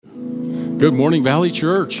Good morning, Valley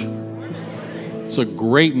Church. It's a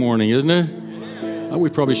great morning, isn't it? We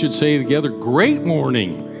probably should say it together. Great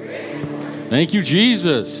morning. Thank you,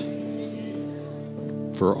 Jesus,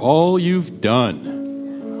 for all you've done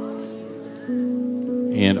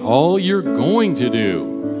and all you're going to do.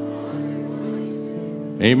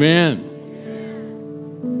 Amen.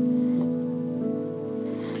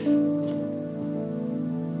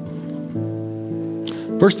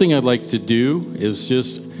 First thing I'd like to do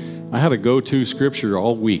is I had a go-to scripture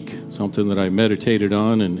all week, something that I meditated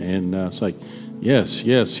on, and it's like, yes,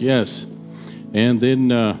 yes, yes. And then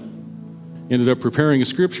ended up preparing a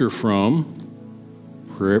scripture from,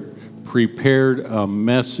 prepared a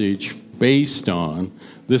message based on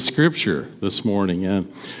this scripture this morning. And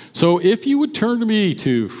so if you would turn to me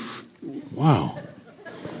to, wow.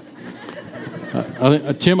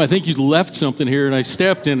 Tim, I think you left something here and I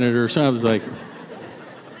stepped in it or something. I was like,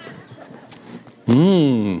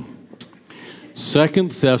 2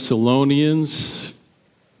 Thessalonians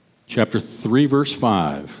chapter 3, verse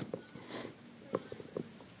 5.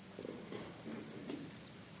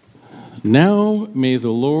 Now may the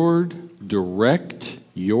Lord direct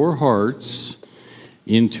your hearts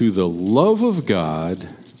into the love of God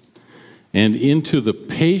and into the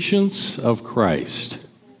patience of Christ.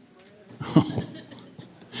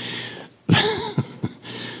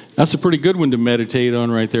 That's a pretty good one to meditate on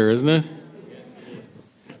right there, isn't it?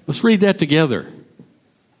 Let's read that together.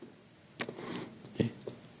 Okay.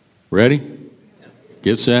 Ready?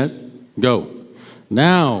 Get set, go.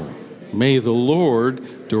 Now, may the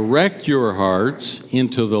Lord direct your hearts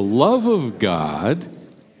into the love of God.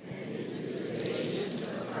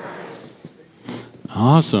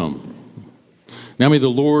 Awesome. Now may the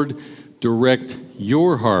Lord direct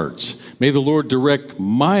your hearts. May the Lord direct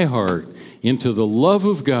my heart into the love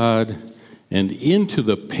of God and into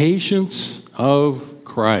the patience of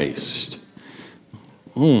Christ.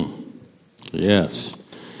 Yes.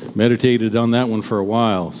 Meditated on that one for a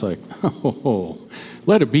while. It's like, oh,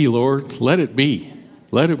 let it be, Lord. Let it be.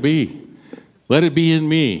 Let it be. Let it be in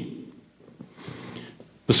me.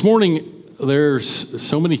 This morning, there's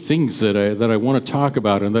so many things that I want to talk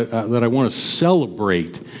about and that I want to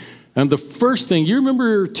celebrate. And the first thing, you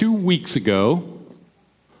remember 2 weeks ago,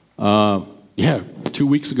 2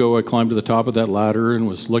 weeks ago I climbed to the top of that ladder and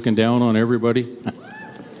was looking down on everybody.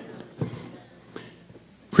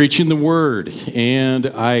 Preaching the word, and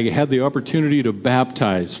I had the opportunity to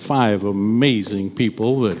baptize 5 amazing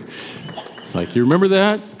people. It's like, you remember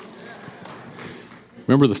that?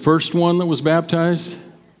 Remember the first one that was baptized?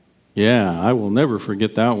 Yeah, I will never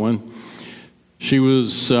forget that one. She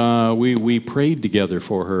was, we prayed together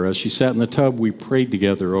for her. As she sat in the tub, we prayed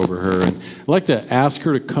together over her. And I'd like to ask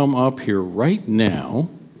her to come up here right now.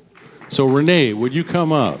 So Renee, would you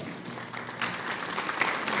come up?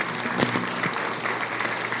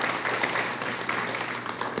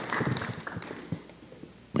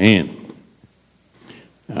 Man,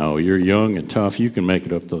 oh, you're young and tough. You can make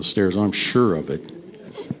it up those stairs. I'm sure of it.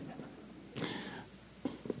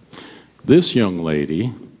 This young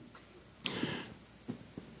lady,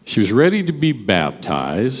 she was ready to be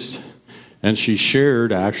baptized, and she shared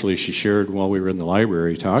while we were in the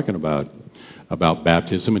library talking about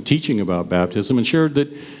baptism and teaching about baptism, and shared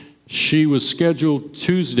that she was scheduled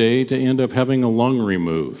Tuesday to end up having a lung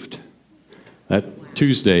removed. That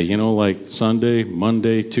Tuesday, like Sunday,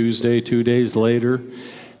 Monday, Tuesday, 2 days later,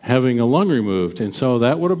 having a lung removed. And so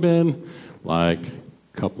that would have been like a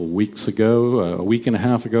couple weeks ago, a week and a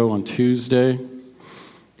half ago on Tuesday.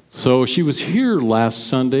 So she was here last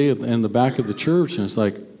Sunday in the back of the church, and it's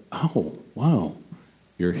like, oh, wow,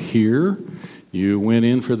 you're here? You went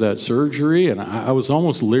in for that surgery? And I was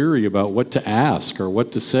almost leery about what to ask or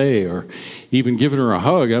what to say or even giving her a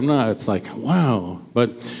hug. It's like, wow.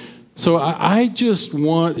 But so I just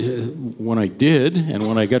when I did, and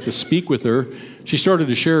when I got to speak with her, she started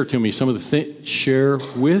to share with me some of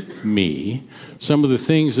the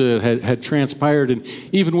things that had transpired, and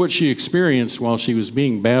even what she experienced while she was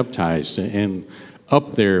being baptized and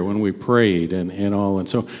up there when we prayed and all. And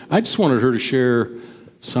so I just wanted her to share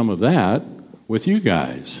some of that with you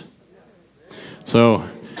guys. So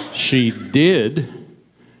she did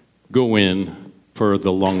go in for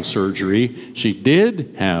the lung surgery. She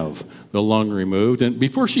did have the lung removed. And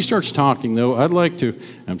before she starts talking, though, I'd like to,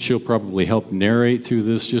 and she'll probably help narrate through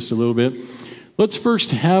this just a little bit. Let's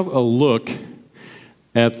first have a look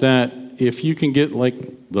at that. If you can get like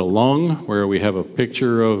the lung, where we have a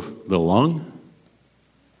picture of the lung.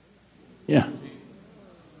 Yeah.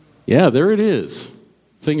 Yeah, there it is.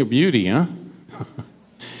 Thing of beauty, huh?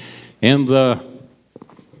 And the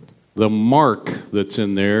the mark that's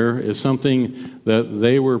in there is something that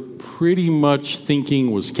they were pretty much thinking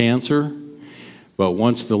was cancer. But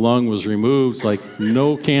once the lung was removed, it's like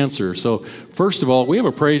no cancer. So first of all, we have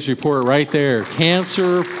a praise report right there,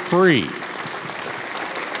 cancer-free.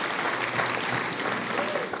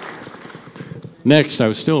 Next, I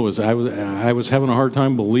was having a hard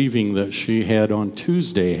time believing that she had on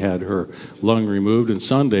Tuesday had her lung removed, and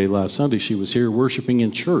last Sunday, she was here worshiping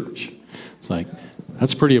in church. It's like,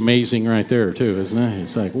 that's pretty amazing right there too, isn't it?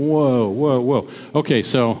 It's like, whoa, whoa, whoa. Okay,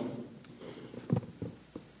 so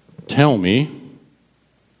tell me.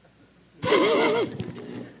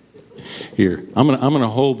 Here, I'm gonna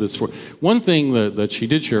hold this for one thing that she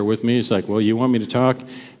did share with me. Is like, well, you want me to talk?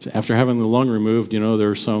 After having the lung removed, there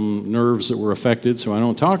are some nerves that were affected, so I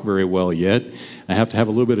don't talk very well yet. I have to have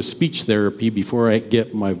a little bit of speech therapy before I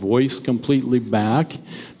get my voice completely back.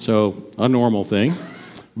 So a normal thing.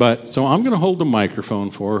 So I'm going to hold the microphone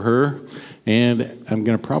for her, and I'm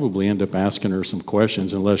going to probably end up asking her some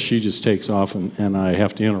questions unless she just takes off and I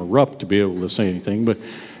have to interrupt to be able to say anything. But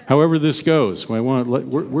however this goes, I want to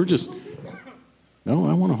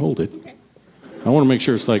hold it. I want to make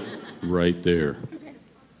sure it's like right there.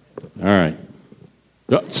 All right.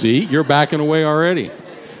 Oh, see, you're backing away already.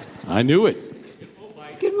 I knew it.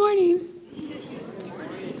 Good morning.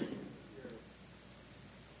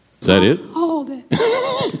 Is that it? I'll hold it.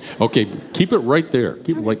 Okay, keep it right there.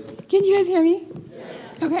 Keep it like. Can you guys hear me?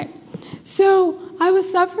 Yes. Okay. So I was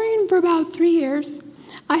suffering for about 3 years.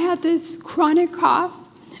 I had this chronic cough.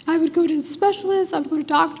 I would go to specialists, I would go to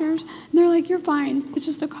doctors, and they're like, you're fine, it's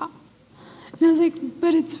just a cough. And I was like,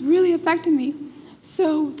 but it's really affecting me.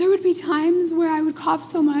 So there would be times where I would cough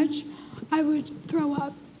so much, I would throw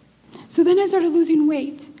up. So then I started losing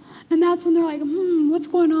weight. And that's when they're like, what's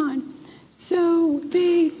going on? So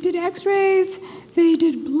they did x-rays, they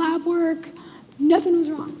did lab work, nothing was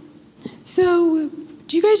wrong. So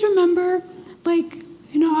do you guys remember, like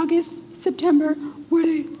in August, September,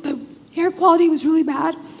 where the air quality was really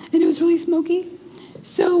bad and it was really smoky?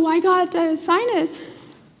 So I got a sinus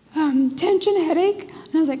tension, headache,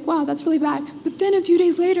 and I was like, wow, that's really bad. But then a few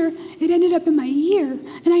days later, it ended up in my ear,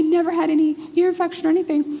 and I never had any ear infection or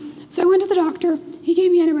anything. So I went to the doctor, he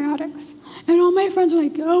gave me antibiotics. And all my friends were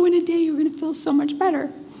like, oh, in a day you're gonna feel so much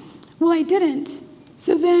better. Well, I didn't.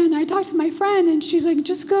 So then I talked to my friend, and she's like,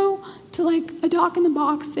 just go to like a doc in the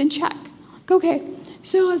box and check. Like, okay.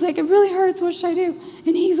 So I was like, it really hurts, what should I do?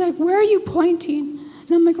 And he's like, where are you pointing?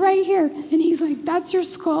 And I'm like, right here. And he's like, that's your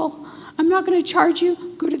skull. I'm not gonna charge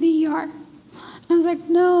you, go to the ER. And I was like,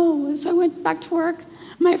 no. So I went back to work.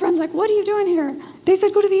 My friend's like, what are you doing here? They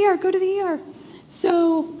said, go to the ER, go to the ER.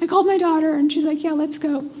 So I called my daughter, and she's like, yeah, let's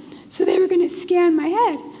go. So they were gonna scan my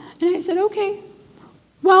head. And I said, okay,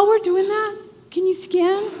 while we're doing that, can you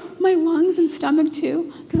scan my lungs and stomach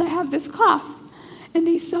too? Because I have this cough. And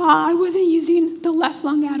they saw I wasn't using the left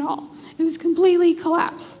lung at all. It was completely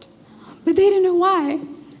collapsed. But they didn't know why.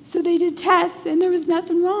 So they did tests, and there was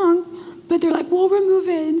nothing wrong. But they're like, we'll remove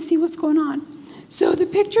it and see what's going on. So the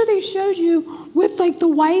picture they showed you with like the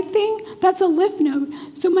white thing, that's a lymph node.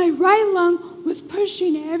 So my right lung was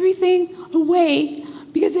pushing everything away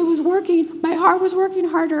because it was working. My heart was working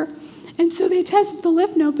harder. And so they tested the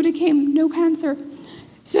lymph node, but it came no cancer.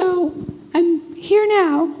 So I'm here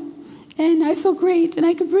now, and I feel great, and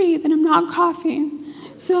I can breathe, and I'm not coughing.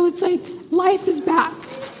 So it's like life is back.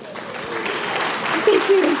 Thank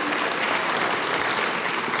you.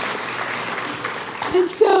 And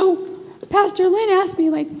so Pastor Lynn asked me,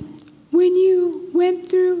 like, when you went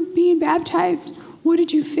through being baptized, what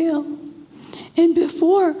did you feel? And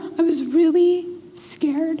before, I was really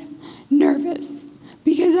scared, nervous,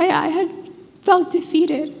 because I had felt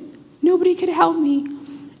defeated. Nobody could help me.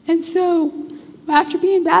 And so after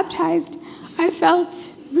being baptized, I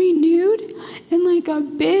felt renewed, and like a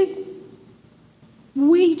big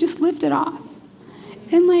weight just lifted off.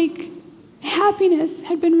 And like happiness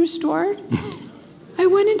had been restored. I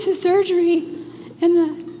went into surgery,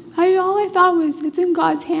 and all I thought was, it's in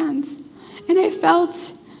God's hands. And I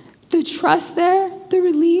felt the trust there, the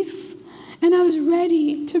relief, and I was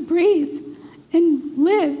ready to breathe and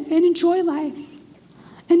live and enjoy life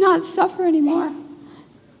and not suffer anymore.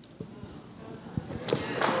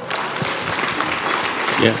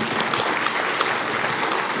 Yeah.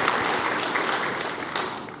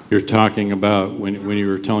 You're talking about when you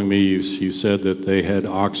were telling me, you said that they had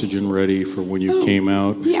oxygen ready for when you came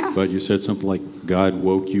out. Yeah. But you said something like God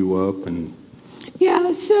woke you up and.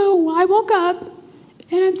 Yeah, so I woke up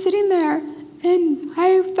and I'm sitting there and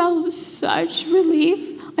I felt such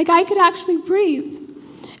relief. Like I could actually breathe.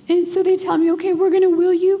 And so they tell me, okay, we're going to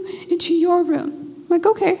wheel you into your room. I'm like,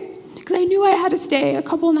 okay. Because because I knew I had to stay a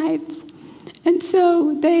couple nights. And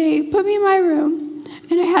so they put me in my room,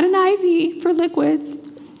 and I had an IV for liquids,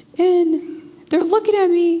 and they're looking at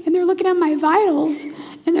me, and they're looking at my vitals,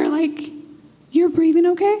 and they're like, "You're breathing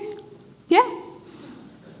okay?" "Yeah."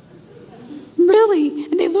 "Really?"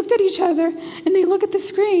 And they looked at each other, and they look at the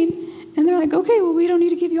screen, and they're like, "Okay, well, we don't need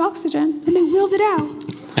to give you oxygen." And they wheeled it out.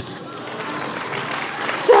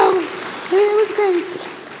 So it was great.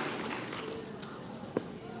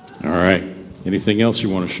 All right. Anything else you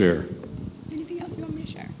want to share? Anything else you want me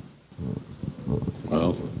to share?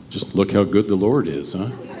 Well, just look how good the Lord is, huh?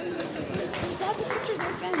 There's lots of pictures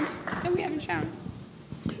I sent that we haven't shown.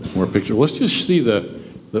 More pictures. Let's just see the.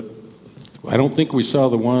 I don't think we saw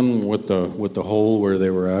the one with the hole where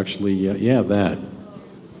they were actually. That.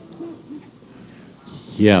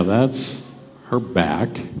 Yeah, that's her back.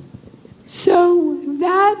 So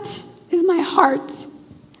that is my heart.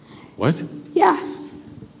 What? Yeah.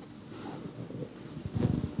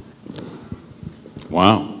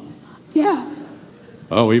 Wow. Yeah.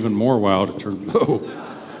 Oh, even more wow to turn. Oh.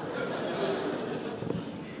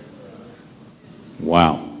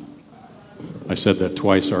 Wow. I said that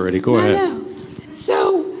twice already. Go ahead. I know.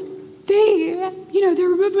 So they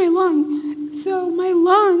removed my lung. So my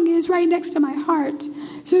lung is right next to my heart.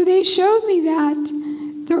 So they showed me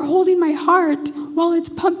that they're holding my heart while it's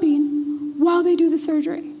pumping while they do the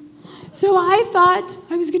surgery. So I thought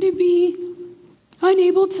I was going to be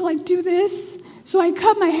unable to do this. So I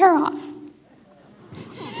cut my hair off.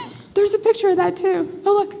 There's a picture of that too.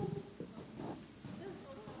 Oh, look.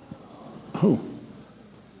 Oh.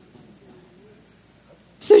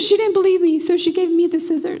 So she didn't believe me, so she gave me the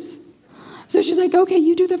scissors. So she's like, "Okay,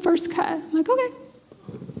 you do the first cut." I'm like, "Okay."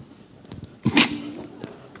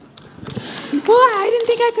 Well, I didn't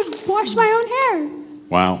think I could wash my own hair.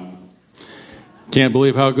 Wow. Can't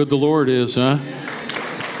believe how good the Lord is, huh?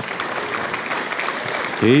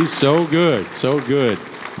 He's so good, so good.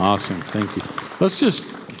 Awesome, thank you. This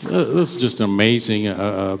is just an amazing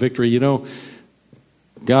victory. You know,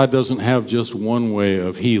 God doesn't have just one way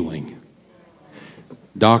of healing.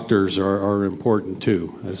 Doctors are important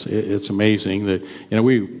too. It's amazing that,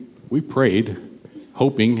 we prayed,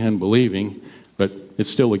 hoping and believing, but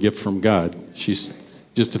it's still a gift from God. She's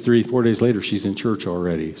just 3-4 days later, she's in church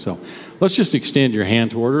already. So let's just extend your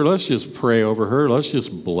hand toward her. Let's just pray over her. Let's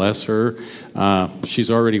just bless her.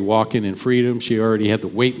 She's already walking in freedom. She already had the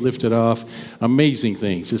weight lifted off. Amazing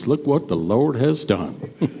things. Just look what the Lord has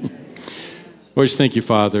done. We just thank you,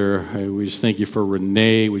 Father. We just thank you for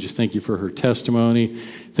Renee. We just thank you for her testimony.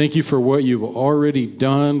 Thank you for what you've already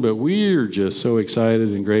done, but we're just so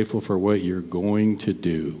excited and grateful for what you're going to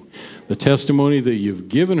do. The testimony that you've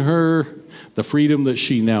given her, the freedom that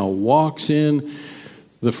she now walks in,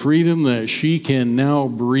 the freedom that she can now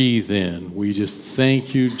breathe in. We just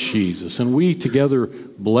thank you, Jesus. And we together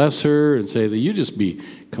bless her and say that you just be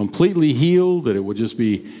completely healed, that it would just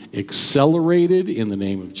be accelerated in the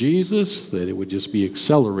name of Jesus, that it would just be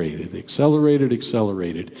accelerated,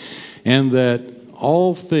 and that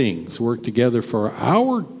all things work together for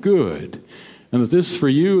our good, and that this for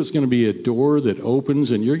you is going to be a door that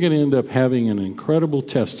opens, and you're going to end up having an incredible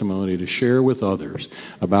testimony to share with others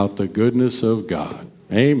about the goodness of God.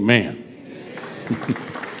 Amen.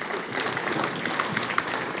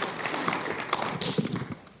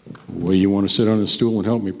 Well, you want to sit on the stool and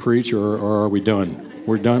help me preach, or are we done?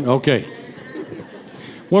 We're done? Okay.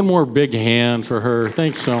 One more big hand for her.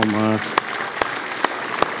 Thanks so much.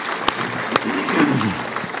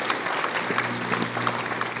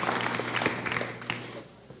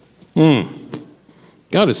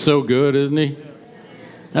 God is so good, isn't he?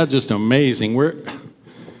 That's just amazing.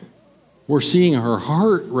 We're seeing her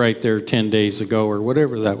heart right there 10 days ago or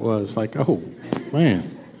whatever that was. Like, oh,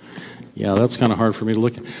 man. Yeah, that's kind of hard for me to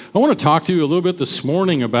look at. I want to talk to you a little bit this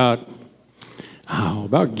morning about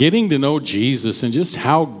getting to know Jesus and just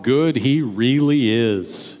how good he really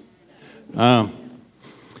is. A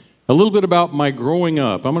little bit about my growing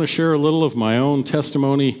up. I'm going to share a little of my own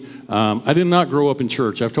testimony. I did not grow up in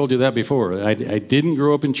church. I've told you that before. I didn't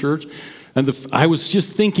grow up in church. And I was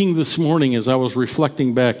just thinking this morning as I was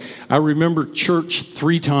reflecting back, I remember church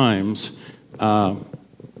 3 times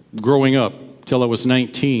growing up till I was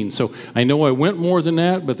 19. So I know I went more than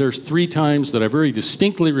that, but there's 3 times that I very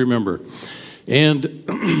distinctly remember. And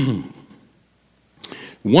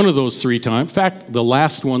one of those 3 times, in fact, the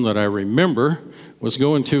last one that I remember was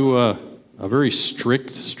going to a very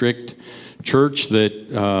strict church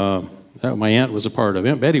that my aunt was a part of.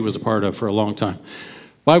 Aunt Betty was a part of for a long time.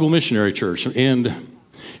 Bible Missionary Church. And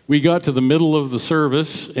we got to the middle of the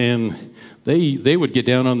service, and they would get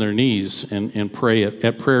down on their knees and pray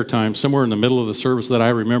at prayer time, somewhere in the middle of the service that I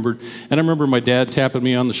remembered. And I remember my dad tapping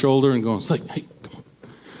me on the shoulder and going, it's like, hey, come on.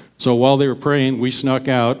 So while they were praying, we snuck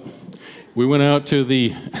out. We went out to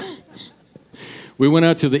the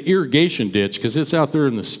irrigation ditch because it's out there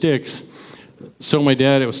in the sticks. So my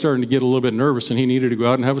dad was starting to get a little bit nervous, and he needed to go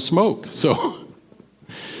out and have a smoke. So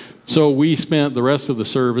we spent the rest of the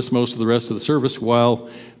service, most of the rest of the service, while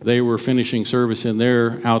they were finishing service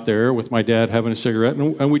out there with my dad having a cigarette,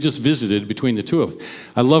 and we just visited between the two of us.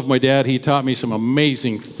 I love my dad. He taught me some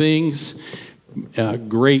amazing things,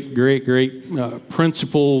 great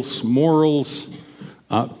principles, morals.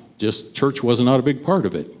 Just church was not a big part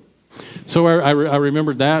of it. So I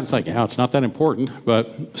remembered that. It's like, it's not that important.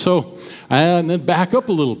 But so, and then back up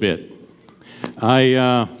a little bit.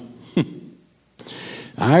 I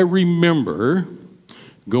remember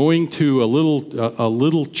going to a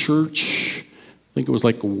little church. I think it was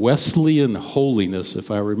like Wesleyan Holiness,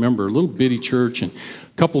 if I remember, a little bitty church, and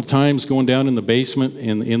a couple of times going down in the basement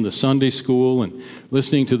in the Sunday school and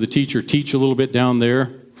listening to the teacher teach a little bit down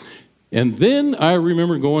there. And then I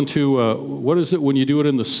remember going to, what is it when you do it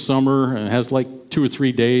in the summer and it has like 2 or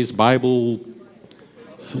 3 days,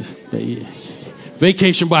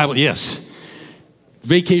 Vacation Bible, yes.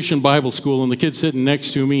 Vacation Bible school, and the kid sitting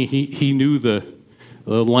next to me, he knew the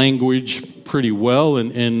language pretty well,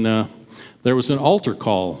 and there was an altar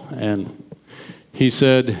call, and he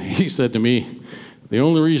said to me, the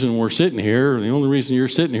only reason we're sitting here, the only reason you're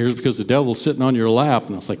sitting here is because the devil's sitting on your lap.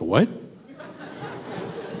 And I was like, what?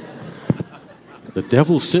 The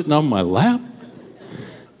devil's sitting on my lap?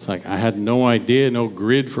 It's like I had no idea, no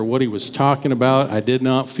grid for what he was talking about. I did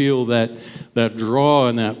not feel that draw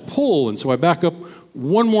and that pull. And so I back up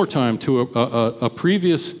one more time to a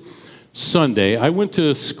previous Sunday. I went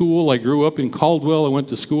to school. I grew up in Caldwell. I went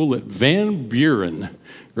to school at Van Buren,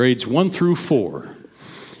 grades 1 through 4.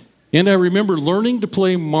 And I remember learning to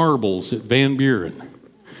play marbles at Van Buren.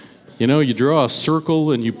 You know, you draw a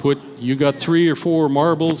circle and you got 3 or 4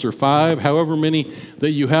 marbles or 5, however many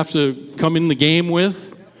that you have to come in the game with.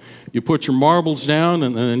 You put your marbles down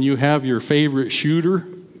and then you have your favorite shooter.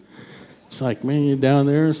 It's like, man, you're down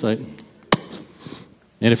there. It's like,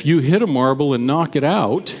 and if you hit a marble and knock it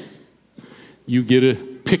out, you get to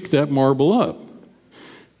pick that marble up.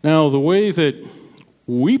 Now, the way that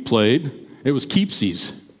we played, it was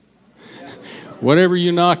keepsies. Whatever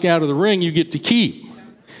you knock out of the ring, you get to keep.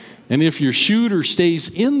 And if your shooter stays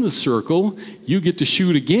in the circle, you get to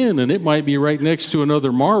shoot again, and it might be right next to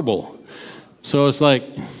another marble. So it's like,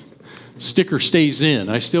 sticker stays in.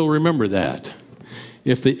 I still remember that.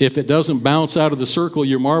 If it doesn't bounce out of the circle,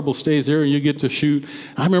 your marble stays there, and you get to shoot.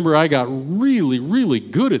 I remember I got really, really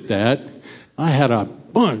good at that. I had a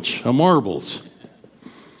bunch of marbles.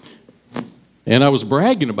 And I was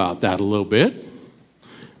bragging about that a little bit.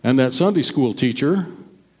 And that Sunday school teacher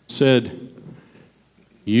said,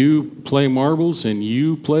 you play marbles and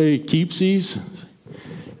you play keepsies?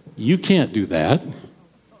 You can't do that.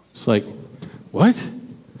 It's like, what?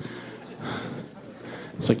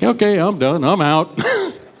 It's like, okay, I'm done. I'm out.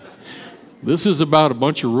 This is about a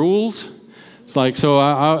bunch of rules. It's like, so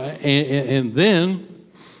and then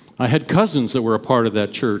I had cousins that were a part of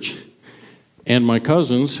that church. And my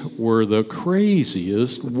cousins were the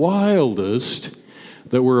craziest, wildest,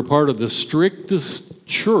 that were a part of the strictest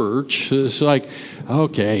church. It's like,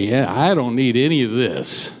 okay, yeah, I don't need any of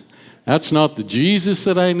this. That's not the Jesus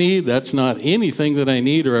that I need. That's not anything that I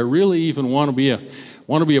need or I really even want to be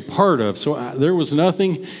a part of. So there was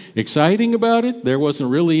nothing exciting about it. There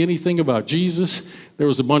wasn't really anything about Jesus. There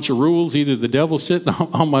was a bunch of rules. Either the devil's sitting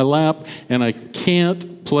on my lap and I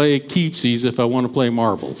can't play keepsies if I want to play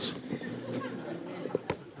marbles.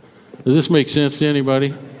 Does this make sense to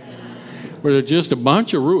anybody? Where they're just a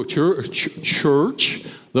bunch of rules. Church,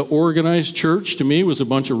 the organized church, to me, was a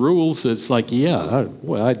bunch of rules. It's like, yeah,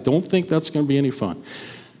 I don't think that's going to be any fun.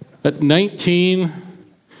 At 19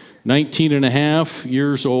 and a half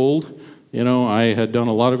years old, you know, I had done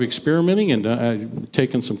a lot of experimenting and I'd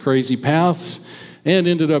taken some crazy paths and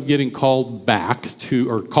ended up getting called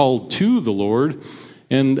to the Lord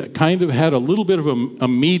and kind of had a little bit of a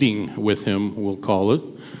meeting with him, we'll call it.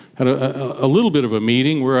 Had a little bit of a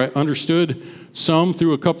meeting where I understood some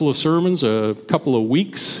through a couple of sermons, a couple of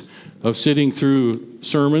weeks of sitting through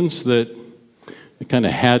sermons that I kind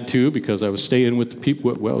of had to because I was staying with the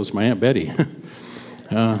people. Well, it was my Aunt Betty.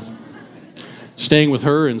 Staying with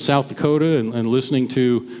her in South Dakota and listening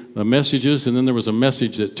to the messages, and then there was a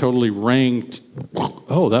message that totally rang.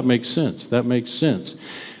 Oh, that makes sense. That makes sense.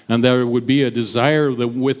 And there would be a desire that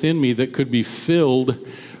within me that could be filled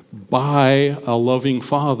by a loving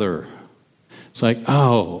Father. It's like,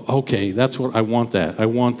 oh, okay, that's what I want that. I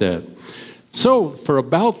want that. So for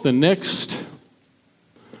about the next,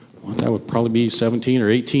 well, that would probably be 17 or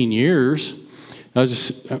 18 years, I was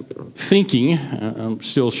just thinking, I'm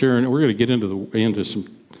still sharing, we're going to get into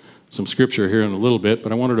some scripture here in a little bit,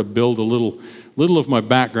 but I wanted to build a little of my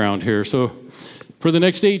background here. So for the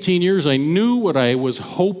next 18 years, I knew what I was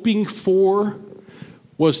hoping for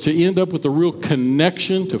was to end up with a real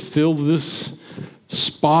connection to fill this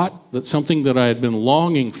spot, that's something that I had been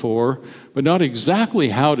longing for, but not exactly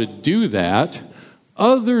how to do that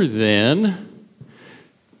other than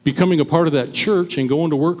becoming a part of that church and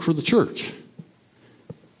going to work for the church.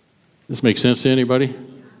 This makes sense to anybody?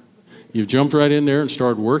 You've jumped right in there and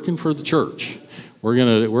started working for the church. We're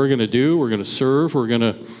gonna serve,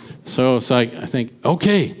 so it's like, I think,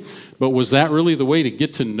 okay, but was that really the way to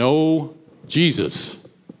get to know Jesus?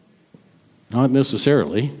 Not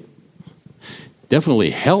necessarily. Definitely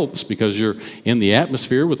helps because you're in the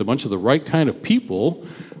atmosphere with a bunch of the right kind of people,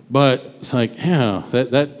 but it's like, yeah,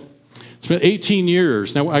 it's been 18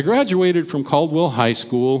 years. Now, I graduated from Caldwell High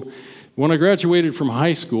School. When I graduated from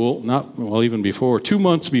high school, even before, 2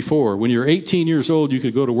 months before, when you're 18 years old, you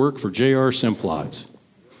could go to work for J.R. Simplot's.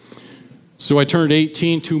 So I turned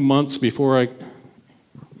 18 2 months before I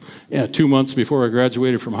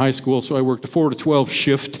graduated from high school, so I worked a 4 to 12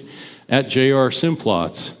 shift at J.R.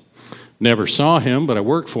 Simplot's. Never saw him, but I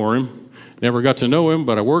worked for him. Never got to know him,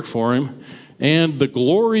 but I worked for him. And the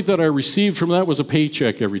glory that I received from that was a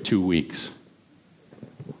paycheck every 2 weeks.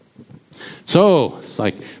 So it's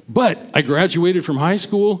like, but I graduated from high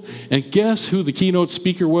school, and guess who the keynote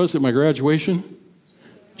speaker was at my graduation?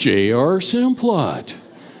 J.R. Simplot.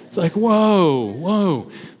 It's like,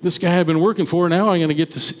 whoa, this guy I've been working for, now I'm going to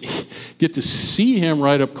get to see him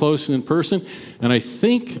right up close and in person. And I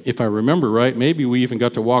think, if I remember right, maybe we even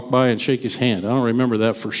got to walk by and shake his hand. I don't remember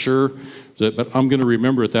that for sure, but I'm going to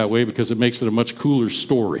remember it that way because it makes it a much cooler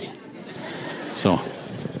story. So,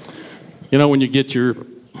 when you get your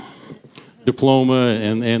diploma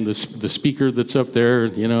and the speaker that's up there,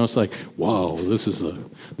 it's like, wow, this is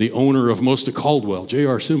the owner of most of Caldwell,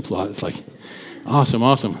 J.R. Simplot. It's like,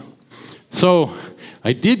 awesome. So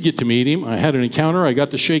I did get to meet him. I had an encounter. I got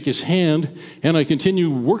to shake his hand, and I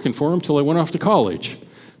continued working for him until I went off to college.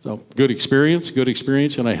 So good experience,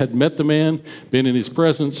 and I had met the man, been in his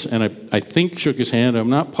presence, and I think shook his hand. I'm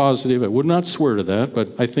not positive. I would not swear to that, but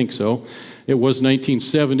I think so. It was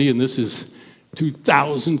 1970, and this is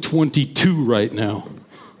 2022 right now.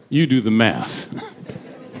 You do the math.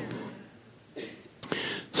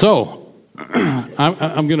 So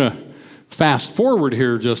I'm going to fast forward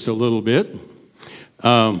here just a little bit.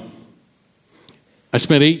 I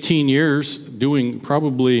spent 18 years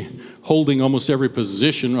holding almost every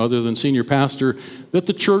position other than senior pastor that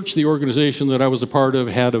the church, the organization that I was a part of,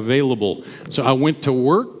 had available. So I went to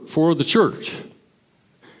work for the church.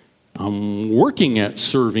 I'm working at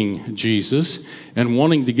serving Jesus and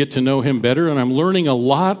wanting to get to know him better, and I'm learning a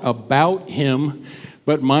lot about him.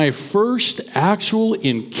 But my first actual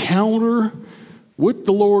encounter with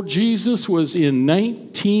the Lord Jesus was in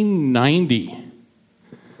 1990.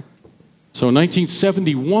 So in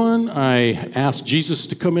 1971, I asked Jesus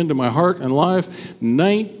to come into my heart and life.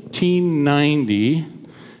 1990,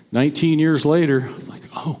 19 years later, I was like,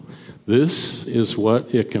 oh, this is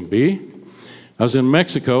what it can be. I was in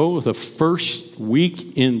Mexico the first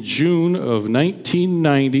week in June of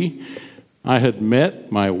 1990. I had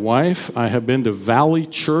met my wife. I have been to Valley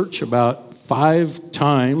Church about 5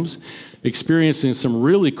 times, experiencing some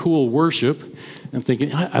really cool worship and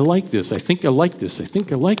thinking, I like this. I think I like this.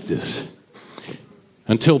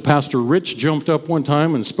 Until Pastor Rich jumped up one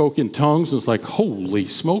time and spoke in tongues, and it's like, holy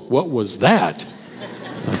smoke, what was that?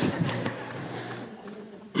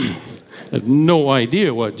 I had no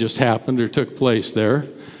idea what just happened or took place there.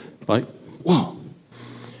 Like, whoa.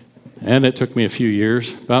 And it took me a few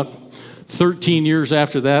years. About 13 years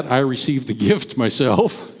after that, I received the gift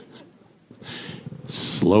myself.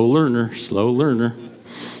 Slow learner.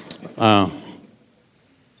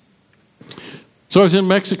 So I was in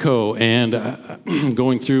Mexico and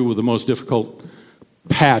going through the most difficult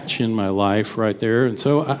patch in my life right there. And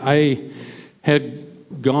so I had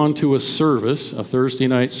gone to a service, a Thursday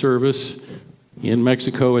night service in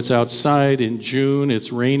Mexico. It's outside in June.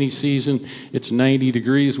 It's rainy season. It's 90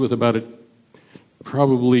 degrees with about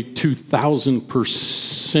probably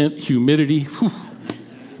 2,000% humidity. Whew.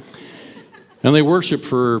 And they worship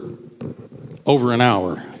for over an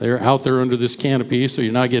hour. They're out there under this canopy, so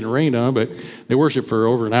you're not getting rained on, but they worship for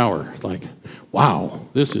over an hour. It's like, wow,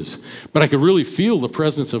 but I could really feel the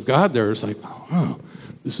presence of God there. It's like, oh,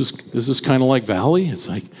 this is kind of like Valley. It's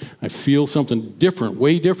like I feel something different,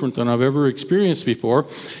 way different than I've ever experienced before.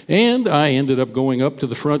 And I ended up going up to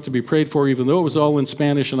the front to be prayed for, even though it was all in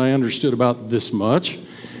Spanish and I understood about this much.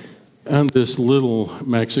 And this little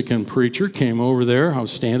Mexican preacher came over there. I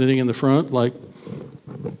was standing in the front like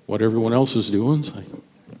what everyone else is doing.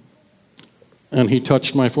 And he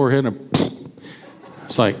touched my forehead and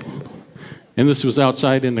it's like, and this was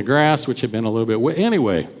outside in the grass, which had been a little bit wet.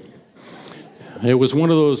 Anyway, it was one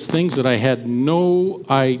of those things that I had no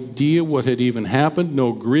idea what had even happened,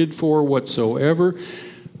 no grid for whatsoever.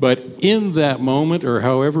 But in that moment, or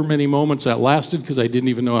however many moments that lasted, because I didn't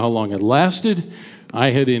even know how long it lasted, I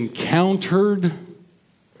had encountered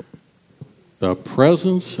the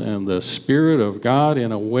presence and the Spirit of God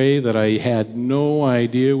in a way that I had no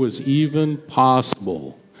idea was even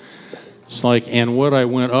possible. It's like, and what I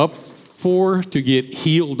went up for to get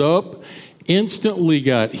healed up, instantly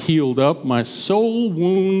got healed up. My soul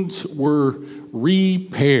wounds were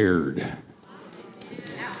repaired.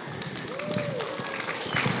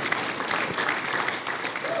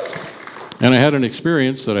 And I had an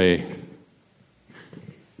experience that I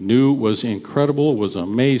knew was incredible, was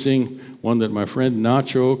amazing, one that my friend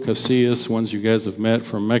Nacho Casillas, ones you guys have met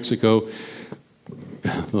from Mexico,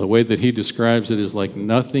 the way that he describes it is like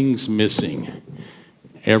nothing's missing.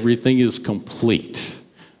 Everything is complete.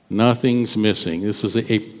 Nothing's missing. This is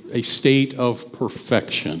a state of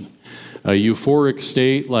perfection. A euphoric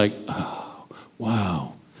state like, oh,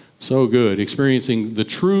 wow, so good. Experiencing the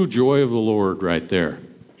true joy of the Lord right there.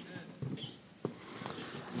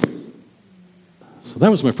 So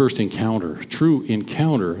that was my first encounter, true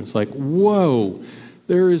encounter. It's like, whoa,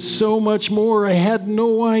 there is so much more. I had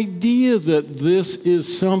no idea that this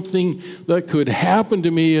is something that could happen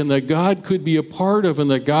to me and that God could be a part of and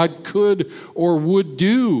that God could or would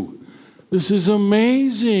do. This is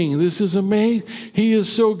amazing. This is amazing. He is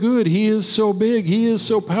so good. He is so big. He is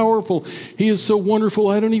so powerful. He is so wonderful.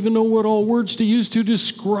 I don't even know what all words to use to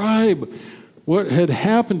describe what had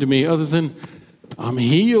happened to me other than I'm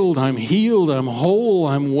healed, I'm whole,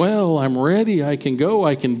 I'm well, I'm ready, I can go,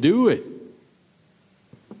 I can do it.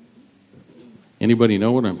 Anybody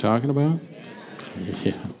know what I'm talking about?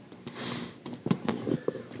 Yeah.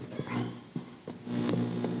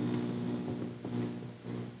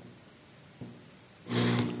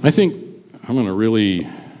 I think I'm going to really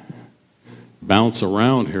bounce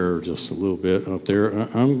around here just a little bit up there.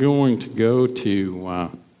 I'm going to go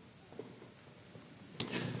to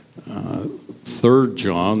 3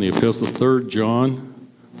 John, the epistle of 3 John,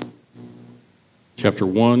 chapter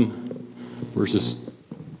 1, verses...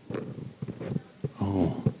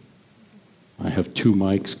 Oh, I have 2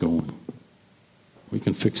 mics going. We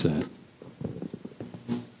can fix that.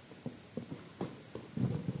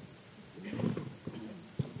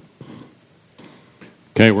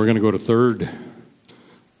 Okay, we're going to go to 3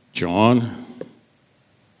 John,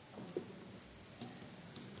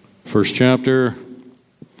 first chapter.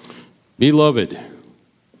 Beloved,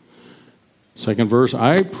 second verse,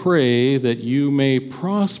 I pray that you may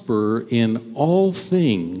prosper in all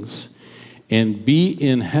things and be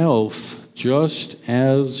in health just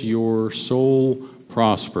as your soul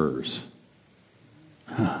prospers.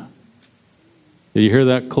 Did you hear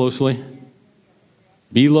that closely?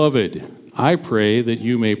 Beloved, I pray that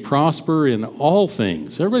you may prosper in all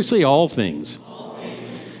things. Everybody say all things. All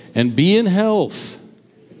things. And be in health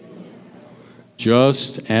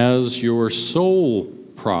just as your soul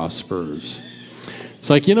prospers. It's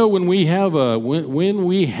like, you know, when we have a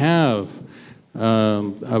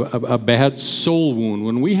bad soul wound,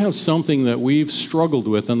 when we have something that we've struggled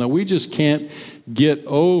with and that we just can't get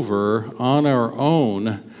over on our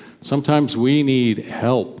own, sometimes we need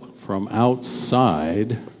help from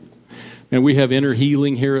outside. And we have inner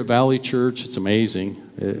healing here at Valley Church. It's amazing.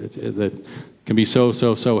 That can be so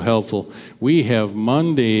helpful. We have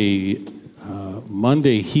Monday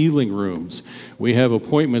healing rooms. We have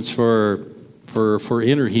appointments for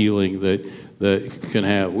inner healing that can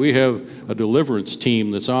have. We have a deliverance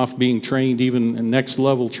team that's off being trained, even in next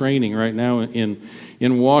level training right now in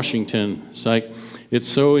Washington. It's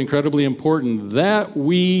so incredibly important that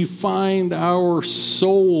we find our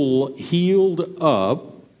soul healed up.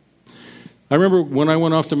 I remember when I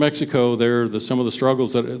went off to Mexico, some of the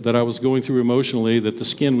struggles that I was going through emotionally, that the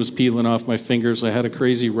skin was peeling off my fingers. I had a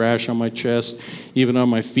crazy rash on my chest, even on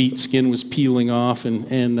my feet, skin was peeling off.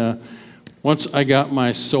 And once I got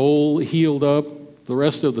my soul healed up, the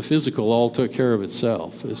rest of the physical all took care of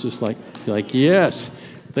itself. It's just like yes,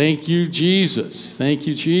 thank you, Jesus. Thank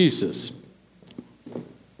you, Jesus.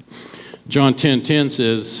 John 10:10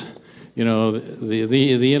 says,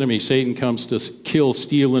 the enemy, Satan, comes to kill,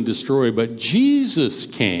 steal, and destroy. But Jesus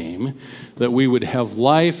came that we would have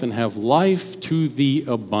life and have life to the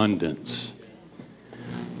abundance.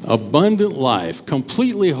 Abundant life,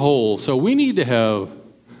 completely whole. So we need to have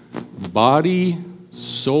body,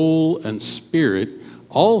 soul, and spirit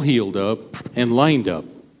all healed up and lined up.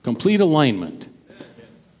 Complete alignment.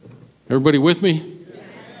 Everybody with me?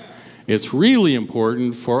 It's really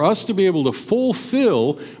important for us to be able to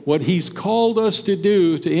fulfill what He's called us to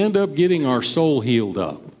do to end up getting our soul healed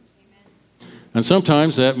up. And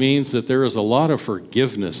sometimes that means that there is a lot of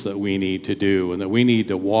forgiveness that we need to do and that we need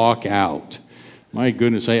to walk out. My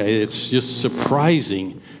goodness, it's just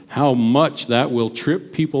surprising how much that will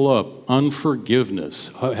trip people up. Unforgiveness,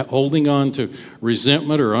 holding on to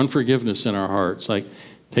resentment or unforgiveness in our hearts. Like,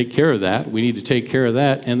 take care of that. We need to take care of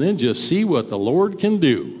that and then just see what the Lord can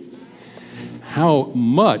do. How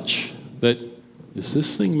much that, is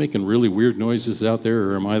this thing making really weird noises out there,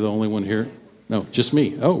 or am I the only one here? No, just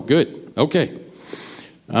me. Oh, good. Okay.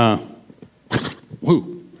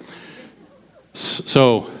 Woo.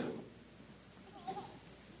 So,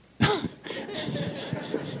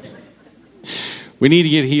 we need to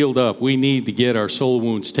get healed up. We need to get our soul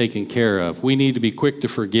wounds taken care of. We need to be quick to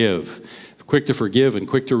forgive and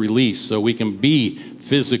quick to release so we can be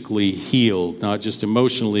physically healed, not just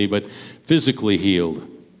emotionally, but physically healed.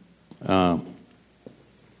 I'm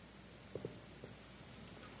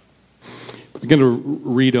going to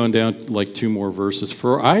read on down like 2 more verses.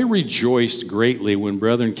 For I rejoiced greatly when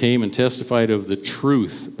brethren came and testified of the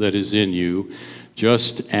truth that is in you,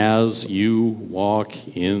 just as you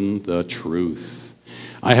walk in the truth.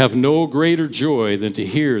 I have no greater joy than to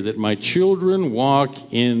hear that my children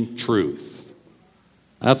walk in truth.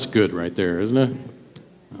 That's good right there, isn't it?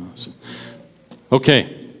 Awesome.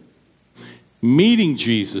 Okay. Meeting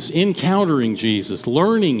Jesus, encountering Jesus,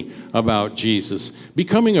 learning about Jesus,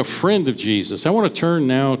 becoming a friend of Jesus. I want to turn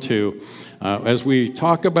now to, as we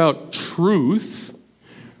talk about truth,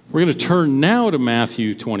 we're going to turn now to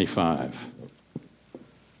Matthew 25.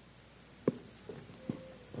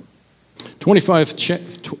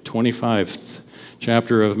 25th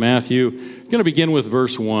chapter of Matthew. I'm going to begin with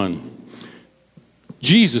verse 1.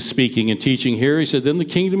 Jesus speaking and teaching here, he said, then the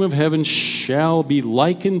kingdom of heaven shall be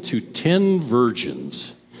likened to 10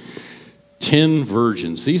 virgins. 10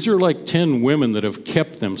 virgins. These are like 10 women that have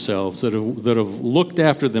kept themselves, that have looked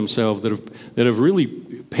after themselves, that have really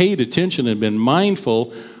paid attention and been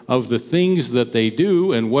mindful of the things that they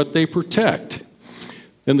do and what they protect.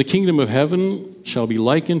 Then the kingdom of heaven shall be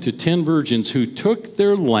likened to 10 virgins who took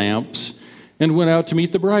their lamps and went out to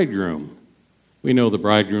meet the bridegroom. We know the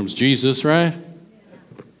bridegroom's Jesus, right?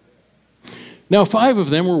 Now 5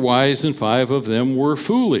 of them were wise and 5 of them were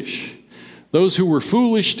foolish. Those who were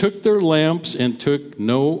foolish took their lamps and took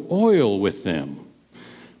no oil with them.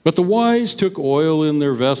 But the wise took oil in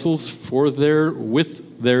their vessels with their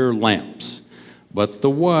lamps. But the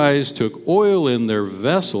wise took oil in their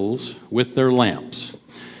vessels with their lamps.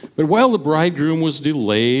 But while the bridegroom was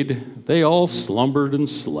delayed, they all slumbered and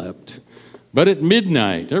slept. But at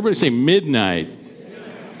midnight, everybody say midnight.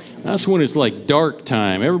 That's when it's like dark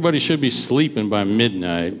time. Everybody should be sleeping by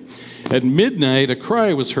midnight. At midnight, a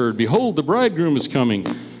cry was heard, behold, the bridegroom is coming.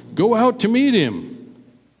 Go out to meet him.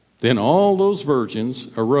 Then all those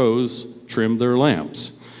virgins arose, trimmed their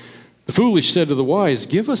lamps. The foolish said to the wise,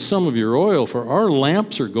 give us some of your oil, for our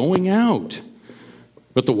lamps are going out.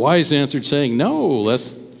 But the wise answered, saying, no,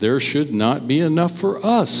 lest there should not be enough for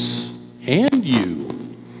us and you.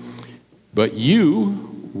 But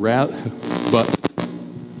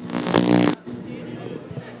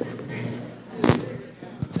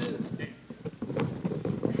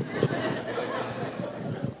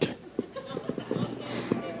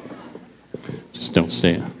just don't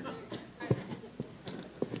stand.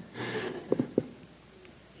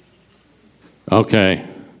 Okay.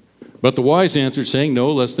 But the wise answered, saying,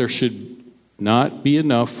 no, lest there should not be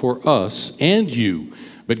enough for us and you,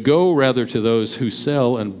 but go rather to those who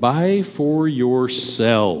sell and buy for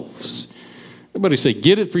yourselves. Everybody say,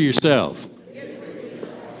 get it for yourself.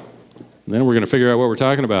 And then we're going to figure out what we're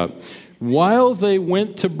talking about. While they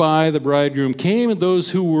went to buy, the bridegroom came, and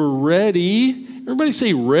those who were ready, everybody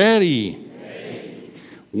say ready,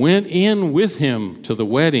 went in with him to the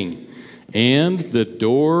wedding, and the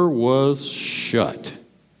door was shut.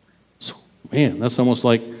 So, man, that's almost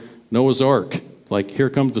like Noah's Ark. Like, here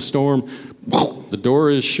comes the storm. The door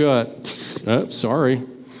is shut. Sorry.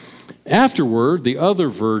 Afterward, the other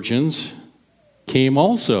virgins came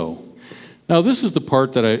also. Now, this is the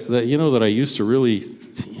part that I used to really,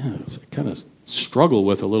 kind of struggle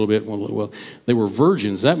with a little bit. Well, they were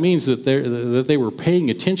virgins. That means that they were paying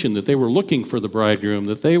attention, that they were looking for the bridegroom,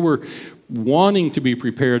 that they were wanting to be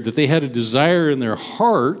prepared, that they had a desire in their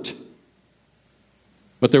heart,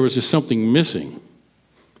 but there was just something missing.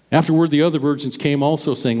 Afterward, the other virgins came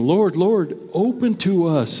also saying, Lord, Lord, open to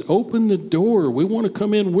us, open the door. We want to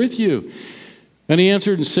come in with you. And he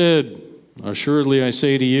answered and said, assuredly I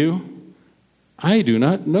say to you, I do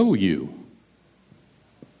not know you.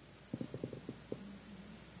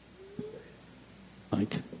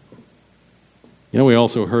 We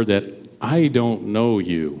also heard that, I don't know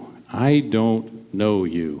you. I don't know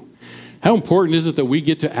you. How important is it that we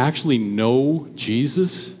get to actually know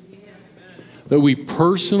Jesus? That we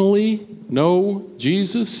personally know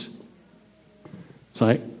Jesus? It's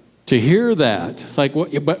like, to hear that, it's like, well,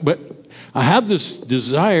 but I have this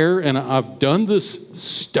desire, and I've done this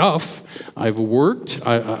stuff. I've worked,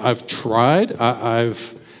 I've tried,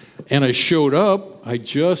 and I showed up. I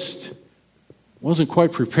just wasn't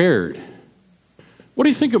quite prepared. What do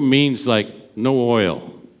you think it means, like, no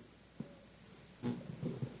oil?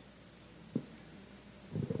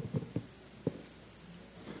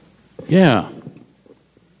 Yeah.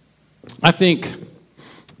 I think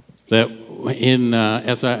that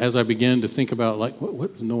as I began to think about, like,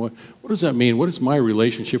 what does that mean? What is my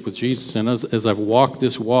relationship with Jesus? And as I've walked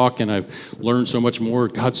this walk and I've learned so much more,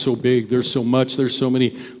 God's so big, there's so much, there's so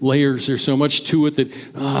many layers, there's so much to it that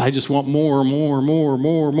I just want more.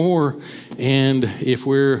 And if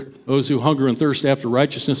we're those who hunger and thirst after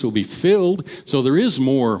righteousness will be filled, so there is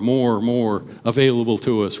more available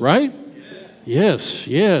to us, right? Yes.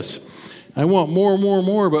 I want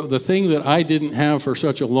more, but the thing that I didn't have for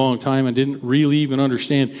such a long time and didn't really even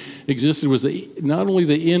understand existed was not only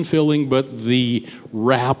the infilling, but the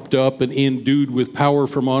wrapped up and endued with power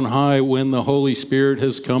from on high when the Holy Spirit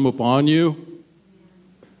has come upon you.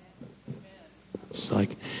 It's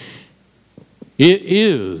like, it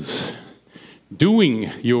is doing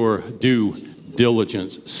your due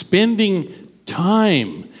diligence, spending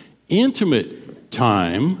time, intimate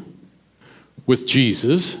time with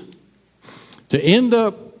Jesus, to end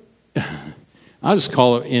up, I just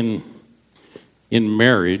call it in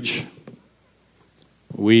marriage.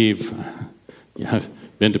 We've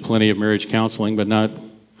been to plenty of marriage counseling, but not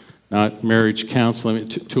marriage counseling,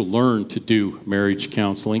 to learn to do marriage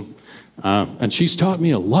counseling. And she's taught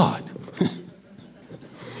me a lot.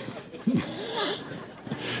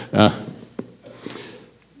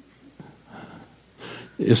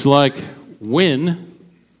 It's like when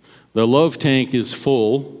the love tank is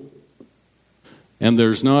full, and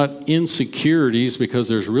there's not insecurities because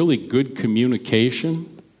there's really good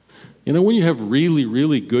communication. When you have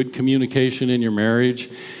really good communication in your marriage,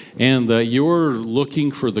 and you're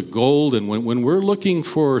looking for the gold, and when we're looking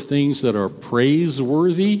for things that are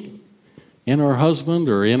praiseworthy in our husband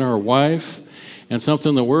or in our wife, and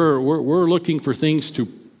something that we're looking for things to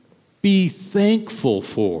be thankful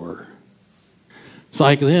for, it's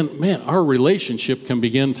like then, man, our relationship can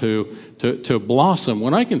begin to blossom.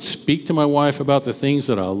 When I can speak to my wife about the things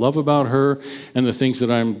that I love about her and the things that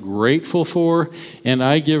I'm grateful for, and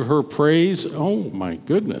I give her praise, oh my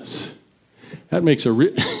goodness. That makes a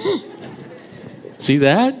See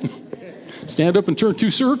that? Stand up and turn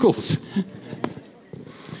 2 circles.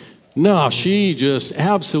 No, she just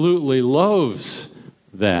absolutely loves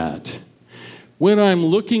that. When I'm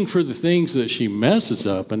looking for the things that she messes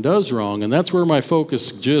up and does wrong, and that's where my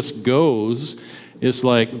focus just goes, it's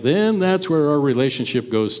like, then that's where our relationship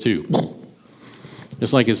goes too.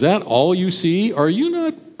 It's like, is that all you see? Are you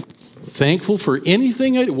not thankful for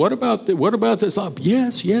anything? What about this?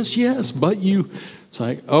 Yes, but you, it's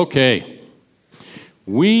like, okay.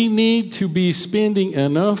 We need to be spending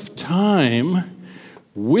enough time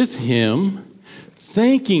with him,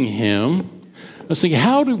 thanking him. I was thinking,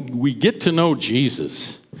 how do we get to know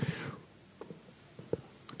Jesus?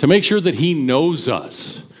 To make sure that he knows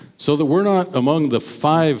us, so that we're not among the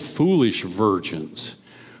 5 foolish virgins.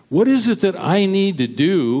 What is it that I need to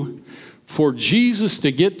do for Jesus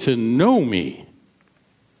to get to know me?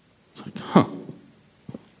 It's like,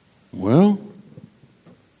 well,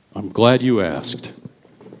 I'm glad you asked.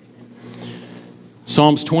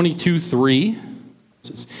 Psalms 22:3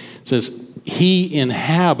 says, he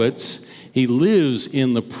lives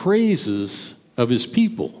in the praises of his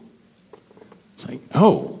people. It's like,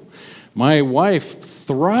 oh, my wife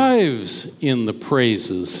thrives in the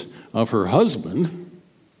praises of her husband.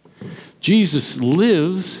 Jesus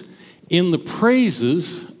lives in the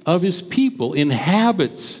praises of his people,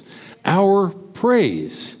 inhabits our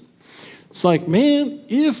praise. It's like, man,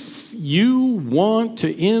 if you want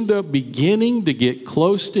to end up beginning to get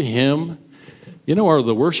close to him, You know,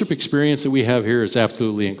 the worship experience that we have here is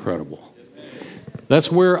absolutely incredible.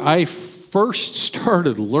 That's where I first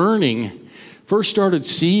started learning, first started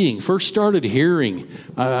seeing, first started hearing.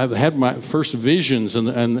 I've had my first visions and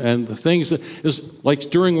the things that is like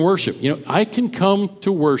during worship. You know, I can come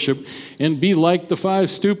to worship and be like the 5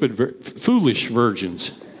 foolish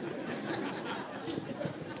virgins.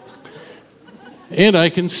 And I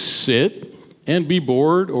can sit and be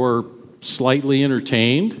bored or slightly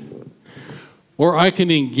entertained. Or I can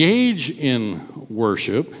engage in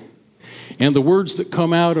worship, and the words that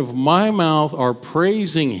come out of my mouth are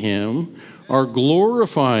praising Him, are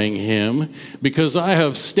glorifying Him, because I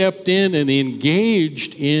have stepped in and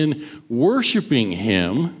engaged in worshiping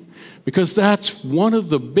Him, because that's one of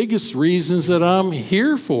the biggest reasons that I'm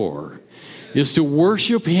here for, is to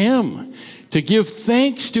worship Him, to give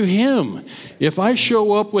thanks to Him. If I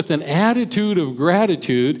show up with an attitude of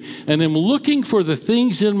gratitude and am looking for the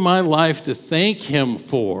things in my life to thank Him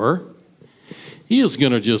for, He is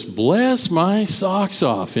going to just bless my socks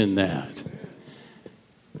off in that.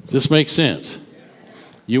 Does this make sense?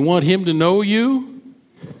 You want Him to know you?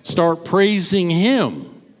 Start praising Him.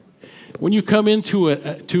 When you come into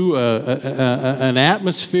an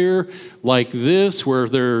atmosphere like this, where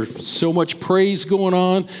there's so much praise going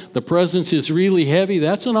on, the presence is really heavy,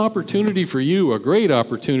 that's an opportunity for you, a great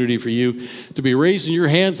opportunity for you to be raising your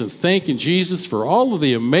hands and thanking Jesus for all of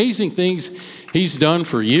the amazing things He's done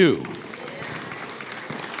for you.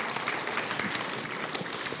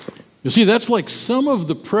 You see, that's like some of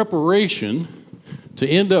the preparation to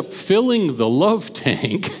end up filling the love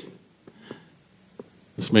tank.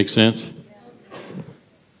 This makes sense?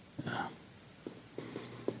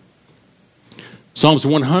 Psalms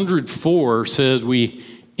 104 says we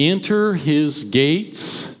enter His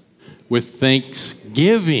gates with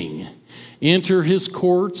thanksgiving, enter His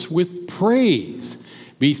courts with praise,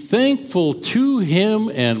 be thankful to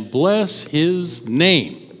Him and bless His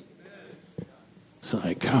name. It's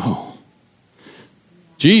like, oh,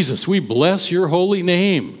 Jesus, we bless your holy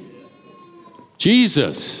name.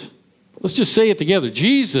 Jesus. Let's just say it together.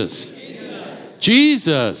 Jesus.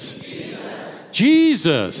 Jesus. Jesus.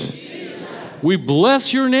 Jesus. We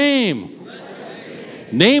bless your name.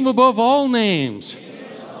 Name above all names.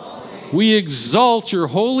 We exalt your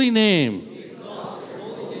holy name.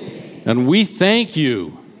 And we thank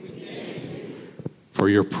you for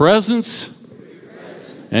your presence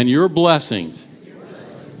and your blessings.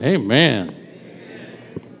 Amen.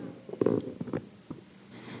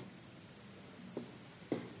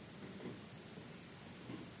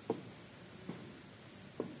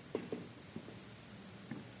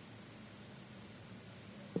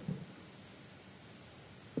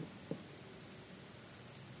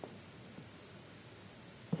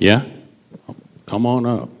 Yeah? Come on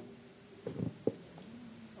up.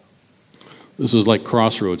 This is like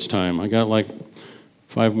crossroads time. I got like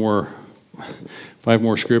five more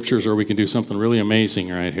scriptures, or we can do something really amazing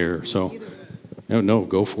right here. So, no,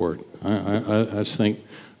 go for it. I just think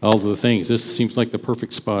all the things. This seems like the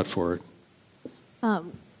perfect spot for it.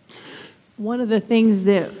 One of the things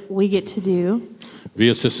that we get to do.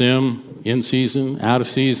 VSSM, in season, out of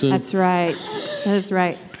season. That's right. That is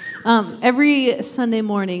right. Every Sunday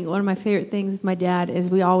morning, one of my favorite things with my dad is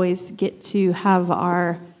we always get to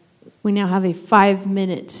have we now have a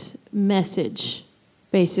 5-minute message,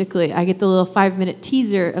 basically. I get the little 5-minute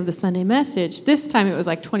teaser of the Sunday message. This time it was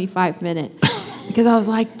like 25 minutes because I was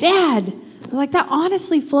like, Dad, that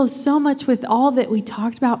honestly flows so much with all that we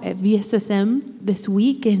talked about at VSSM this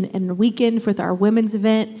week and the weekend with our women's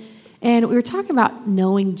event. And we were talking about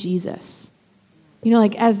knowing Jesus. You know,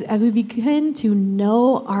 like as we begin to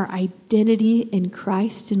know our identity in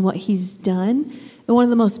Christ and what He's done, and one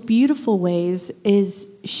of the most beautiful ways is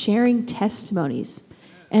sharing testimonies.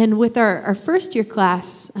 And with our first year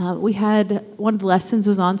class, we had one of the lessons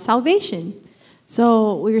was on salvation.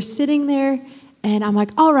 So we were sitting there, and I'm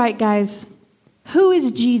like, all right, guys, who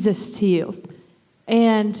is Jesus to you?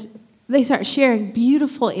 And they start sharing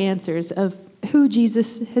beautiful answers of who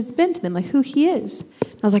Jesus has been to them, like who He is.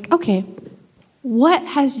 And I was like, okay, what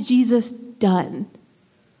has Jesus done?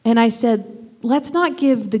 And I said, let's not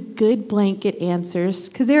give the good blanket answers,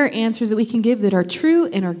 because there are answers that we can give that are true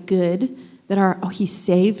and are good, that are, oh, He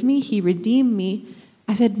saved me, He redeemed me.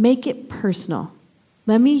 I said, make it personal.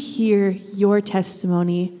 Let me hear your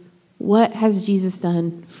testimony. What has Jesus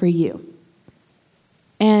done for you?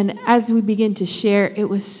 And as we begin to share, it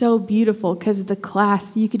was so beautiful because of the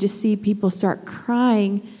class, you could just see people start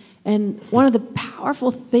crying. And one of the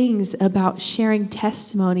powerful things about sharing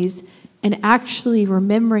testimonies and actually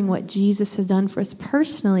remembering what Jesus has done for us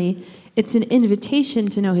personally, it's an invitation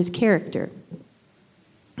to know His character.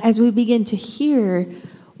 as we begin to hear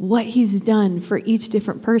what he's done for each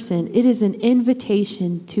different person, it is an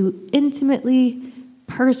invitation to intimately,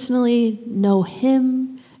 personally know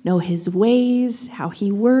him, know his ways, how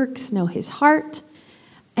he works, know his heart.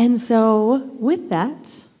 And so with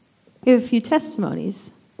that, we have a few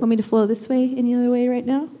testimonies. Want me to flow this way, any other way right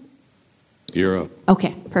now? You're up.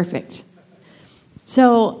 Okay, perfect.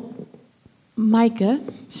 So Micah,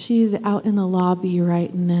 she's out in the lobby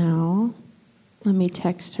right now. Let me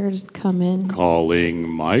text her to come in. Calling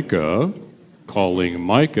Micah,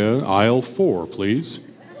 aisle 4, please.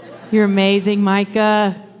 You're amazing,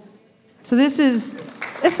 Micah. So this is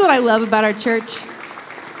what I love about our church.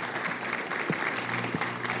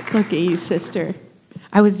 Look at you, sister.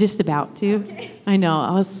 I was just about to. I know.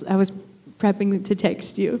 I was prepping to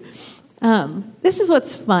text you. This is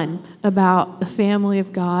what's fun about the family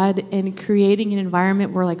of God and creating an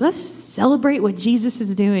environment where, like, let's celebrate what Jesus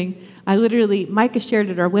is doing. Micah shared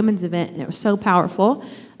at our women's event, and it was so powerful.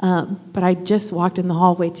 But I just walked in the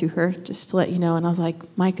hallway to her, just to let you know, and I was like,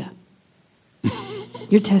 Micah,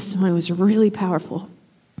 your testimony was really powerful.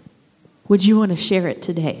 Would you want to share it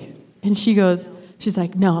today? And she's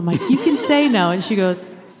like, no. I'm like, you can say no. And she goes,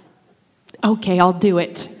 okay, I'll do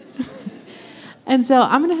it. And so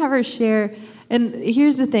I'm going to have her share. And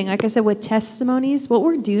here's the thing. Like I said, with testimonies, what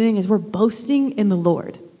we're doing is we're boasting in the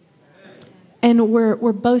Lord. And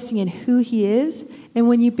we're boasting in who he is. And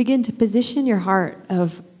when you begin to position your heart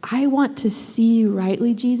of, I want to see you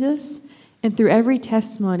rightly, Jesus, and through every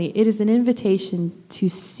testimony, it is an invitation to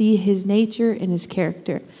see his nature and his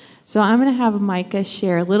character. So I'm going to have Micah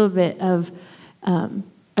share a little bit of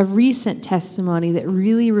a recent testimony that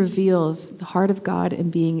really reveals the heart of God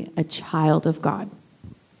and being a child of God.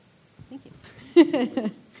 Thank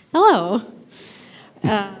you. Hello.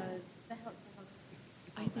 I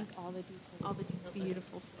think all the details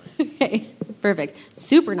beautiful. Okay, perfect.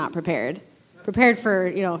 Super not prepared. Prepared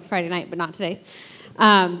for, Friday night, but not today.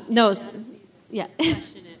 Yeah.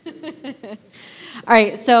 All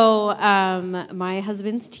right, so my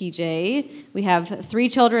husband's TJ. We have 3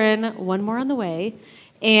 children, 1 more on the way.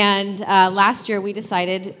 And last year we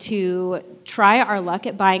decided to try our luck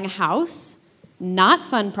at buying a house. Not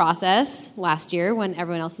fun process last year when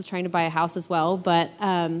everyone else was trying to buy a house as well. But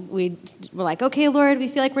we were like, okay, Lord, we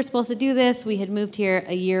feel like we're supposed to do this. We had moved here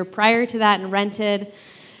a year prior to that and rented.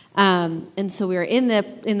 And so we were in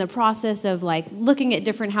the process of like looking at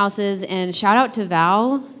different houses. And shout out to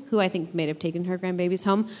Val, who I think may have taken her grandbabies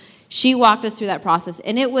home. She walked us through that process.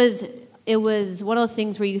 And it was one of those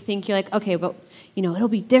things where you think you're like, okay, but it'll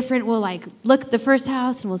be different. We'll like look at the first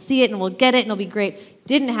house and we'll see it and we'll get it and it'll be great.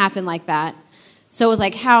 Didn't happen like that. So it was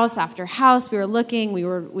like house after house. We were looking. We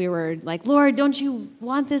were like, Lord, don't you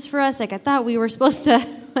want this for us? Like I thought we were supposed to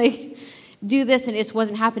like do this, and it just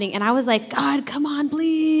wasn't happening. And I was like, God, come on,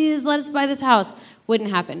 please, let us buy this house. Wouldn't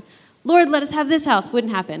happen. Lord, let us have this house.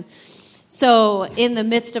 Wouldn't happen. So in the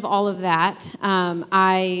midst of all of that,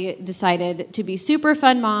 I decided to be super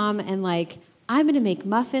fun mom and like, I'm going to make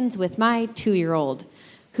muffins with my 2-year-old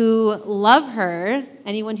who love her.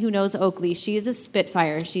 Anyone who knows Oakley, she is a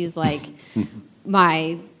spitfire. She's like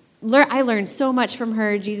I learned so much from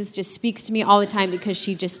her. Jesus just speaks to me all the time because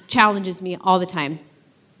she just challenges me all the time.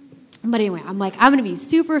 But anyway, I'm like, I'm going to be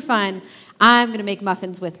super fun. I'm going to make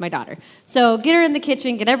muffins with my daughter. So get her in the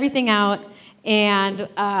kitchen, get everything out, and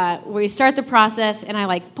we start the process, and I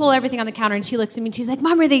like pull everything on the counter, and she looks at me, and she's like,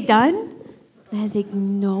 Mom, are they done? And I was like,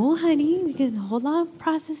 no, honey, we got a whole lot of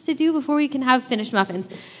process to do before we can have finished muffins.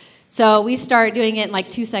 So we start doing it, and like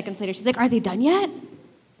 2 seconds later, she's like, are they done yet?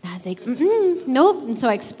 And I was like, nope. And so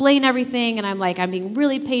I explain everything, and I'm being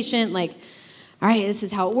really patient, like, all right, this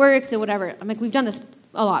is how it works, and whatever. I'm like, we've done this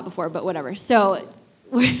a lot before, but whatever. So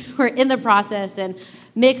we're in the process and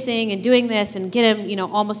mixing and doing this and get them,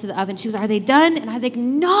 almost to the oven. She was, are they done? And I was like,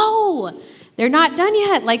 no, they're not done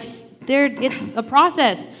yet. Like, it's a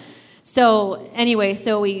process. So anyway,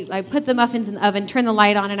 I put the muffins in the oven, turn the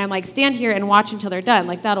light on, and I'm like, stand here and watch until they're done.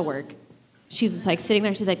 Like, that'll work. She's like sitting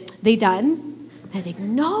there. She's like, they done? I was like,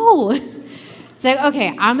 no. So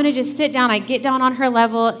okay, I'm going to just sit down. I get down on her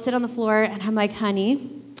level, sit on the floor, and I'm like, honey,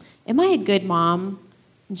 am I a good mom?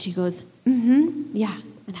 And she goes, yeah.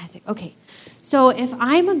 And I was like, okay. So if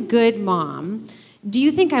I'm a good mom, do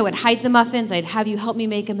you think I would hide the muffins? I'd have you help me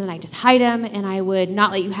make them, and then I'd just hide them, and I would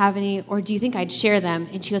not let you have any? Or do you think I'd share them?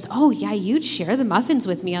 And she goes, oh, yeah, you'd share the muffins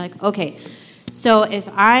with me. I'm like, okay. So if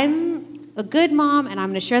I'm a good mom and I'm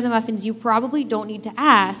going to share the muffins, you probably don't need to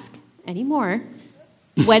ask anymore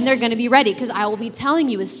when they're going to be ready, because I will be telling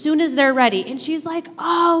you as soon as they're ready. And she's like,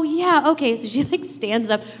 oh, yeah, okay. So she like stands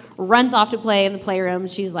up, runs off to play in the playroom.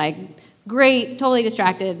 She's like, great, totally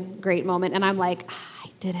distracted, great moment. And I'm like, I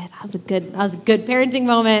did it. That was a good parenting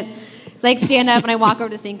moment. It's like stand up and I walk over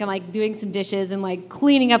to the sink. I'm like doing some dishes and like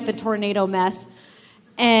cleaning up the tornado mess.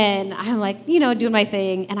 And I'm like, doing my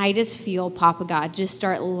thing. And I just feel Papa God just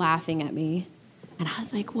start laughing at me. And I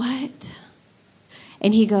was like, what?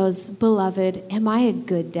 And he goes, beloved, am I a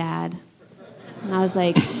good dad? And I was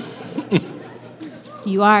like,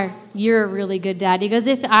 you are. You're a really good dad. He goes,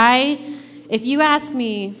 if you ask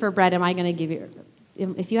me for bread, am I going to give you,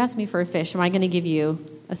 if you ask me for a fish, am I going to give you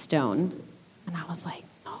a stone? And I was like,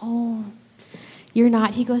 no, you're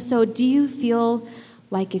not. He goes, so do you feel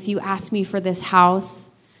like if you ask me for this house,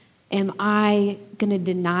 am I going to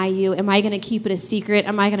deny you? Am I going to keep it a secret?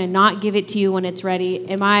 Am I going to not give it to you when it's ready?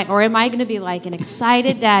 Am I going to be like an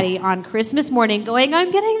excited daddy on Christmas morning going,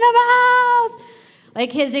 I'm getting the house?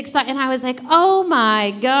 Like his excitement. And I was like, oh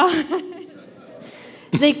my God.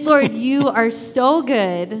 It's like, Lord, you are so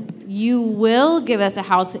good. You will give us a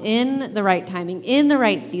house in the right timing, in the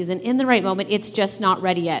right season, in the right moment. It's just not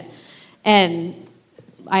ready yet. And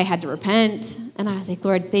I had to repent, and I was like,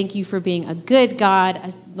 Lord, thank you for being a good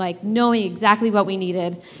God, like knowing exactly what we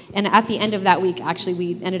needed. And at the end of that week, actually,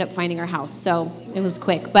 we ended up finding our house. So it was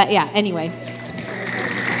quick. But yeah, anyway.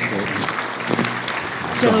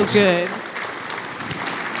 So good.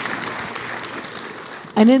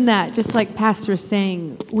 And in that, just like Pastor was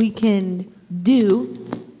saying, we can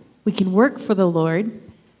work for the Lord,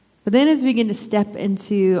 but then as we begin to step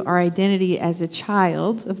into our identity as a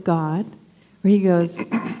child of God, where he goes,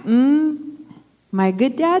 am I a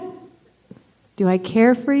good dad? Do I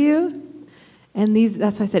care for you? And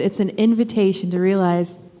that's why I said it's an invitation to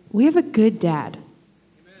realize we have a good dad.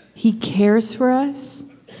 He cares for us.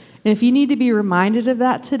 And if you need to be reminded of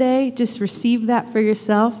that today, just receive that for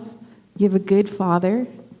yourself. You have a good father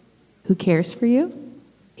who cares for you.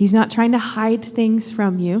 He's not trying to hide things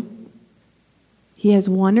from you. He has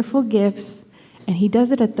wonderful gifts, and he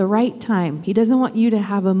does it at the right time. He doesn't want you to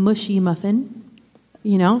have a mushy muffin.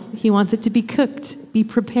 He wants it to be cooked, be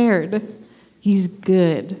prepared. He's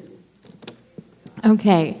good.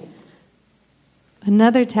 Okay.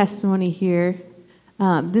 Another testimony here.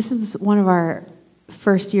 This is one of our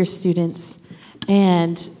first-year students,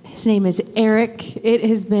 and his name is Eric. It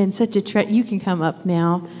has been such a you can come up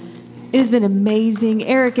now. It has been amazing.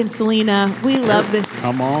 Eric and Selena, we love this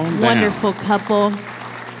wonderful couple.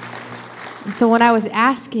 And so when I was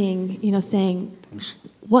asking, saying,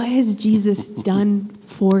 what has Jesus done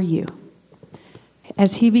for you?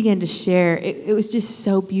 As he began to share, it was just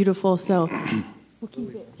so beautiful. So we'll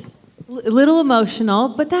keep it a little emotional,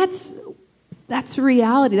 but that's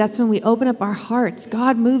reality. That's when we open up our hearts.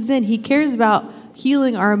 God moves in. He cares about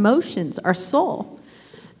healing our emotions, our soul.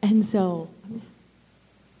 And so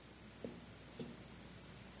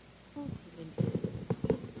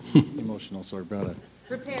emotional, so I brought a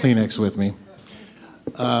Kleenex with me.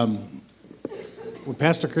 When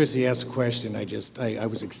Pastor Chrissy asked a question, I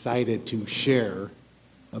was excited to share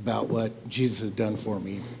about what Jesus has done for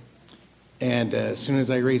me. And as soon as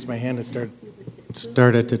I raised my hand and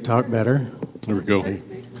started to talk better. There we go.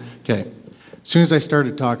 Okay. As soon as I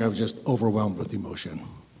started to talk, I was just overwhelmed with emotion.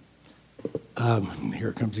 Here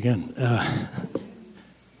it comes again.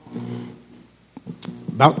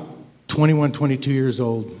 About 21, 22 years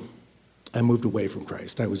old, I moved away from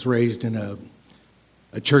Christ. I was raised in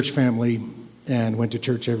a church family and went to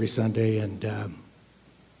church every Sunday and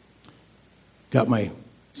got my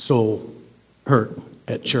soul hurt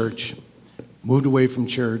at church, moved away from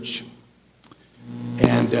church,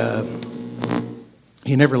 and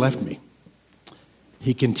he never left me.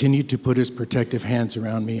 He continued to put his protective hands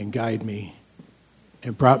around me and guide me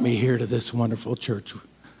and brought me here to this wonderful church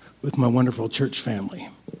with my wonderful church family.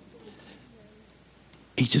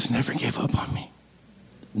 He just never gave up on me.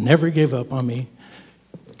 Never gave up on me.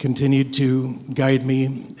 Continued to guide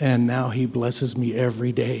me, and now he blesses me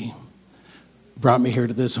every day. Brought me here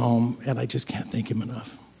to this home, and I just can't thank him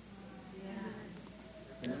enough.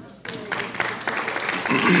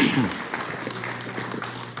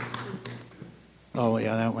 Oh,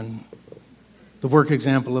 yeah, that one. The work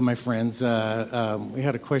example of my friends. We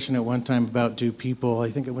had a question at one time about do people, I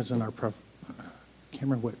think it was in our, I can't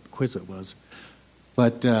remember what quiz it was,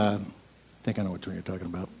 but I think I know which one you're talking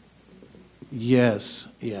about. Yes.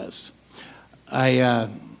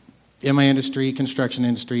 In my industry, construction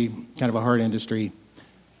industry, kind of a hard industry,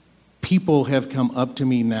 people have come up to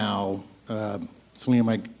me now. Selena and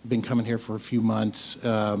I have been coming here for a few months,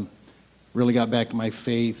 really got back to my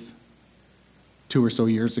faith 2 or so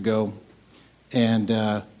years ago. And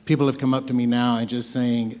people have come up to me now and just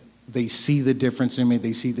saying they see the difference in me,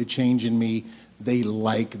 they see the change in me, they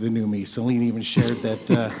like the new me. Selena even shared that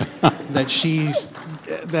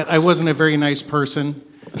that I wasn't a very nice person,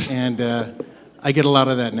 And I get a lot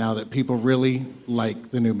of that now, that people really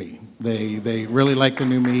like the new me. They really like the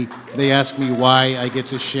new me. They ask me why I get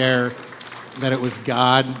to share that it was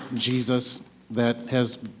God, Jesus, that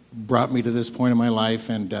has brought me to this point in my life,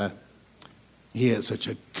 and he is such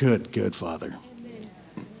a good Father.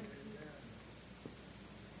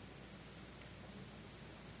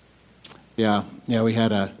 Yeah, we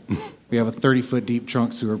have a 30-foot deep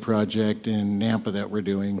trunk sewer project in Nampa that we're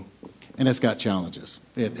doing, and it's got challenges.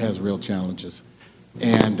 It has real challenges.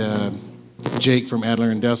 And Jake from Adler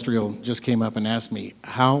Industrial just came up and asked me,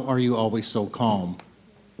 how are you always so calm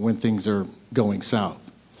when things are going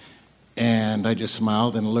south? And I just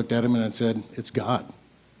smiled and looked at him and I said, it's God.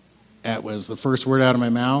 That was the first word out of my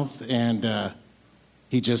mouth, and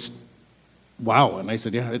he just, wow. And I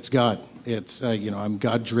said, yeah, it's God. It's, I'm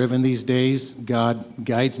God-driven these days. God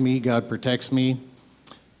guides me. God protects me.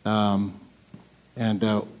 And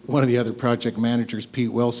one of the other project managers,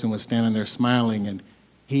 Pete Wilson, was standing there smiling, and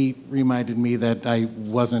he reminded me that I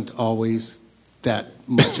wasn't always that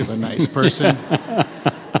much of a nice person.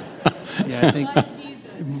 Yeah, I think.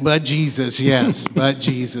 But Jesus, yes. But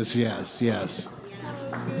Jesus, yes, yes.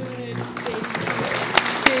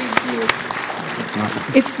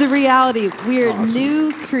 It's the reality. We're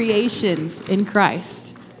new creations in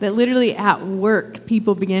Christ. That literally at work,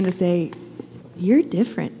 people begin to say, you're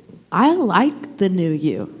different. I like the new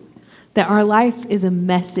you. That our life is a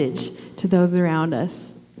message to those around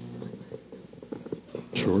us.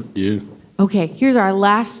 Short you. Okay, here's our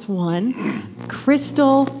last one.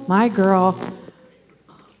 Crystal, my girl.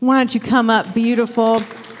 Why don't you come up, beautiful?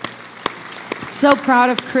 So proud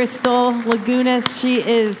of Crystal Lagunas.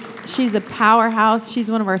 She's a powerhouse. She's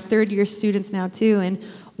one of our third-year students now, too. And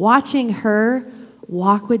watching her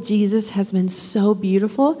walk with Jesus has been so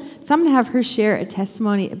beautiful. So I'm going to have her share a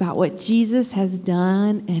testimony about what Jesus has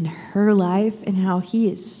done in her life and how he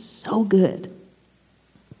is so good.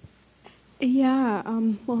 Yeah,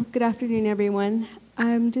 well, good afternoon, everyone.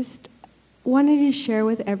 I'm just wanted to share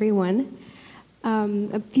with everyone.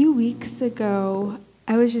 A few weeks ago,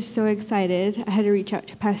 I was just so excited. I had to reach out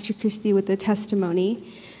to Pastor Christy with a testimony.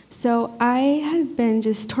 So I had been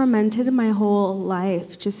just tormented my whole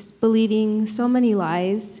life, just believing so many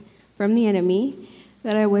lies from the enemy,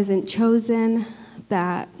 that I wasn't chosen,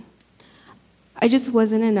 that I just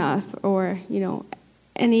wasn't enough, or,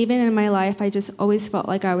 and even in my life, I just always felt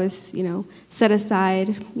like I was, set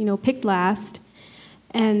aside, picked last.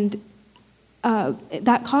 And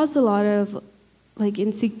that caused a lot of,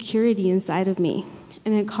 insecurity inside of me.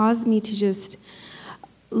 And it caused me to just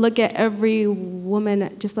look at every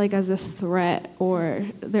woman just like as a threat, or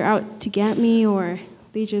they're out to get me, or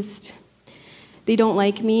they don't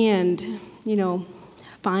like me, and,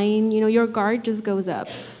 fine, your guard just goes up.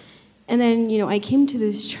 And then, I came to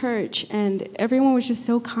this church, and everyone was just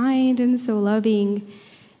so kind and so loving,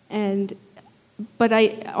 but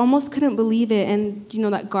I almost couldn't believe it, and,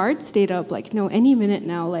 that guard stayed up, any minute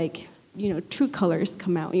now, true colors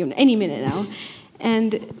come out, any minute now.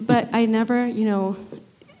 But I never,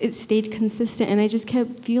 it stayed consistent, and I just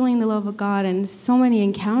kept feeling the love of God, and so many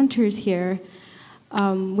encounters here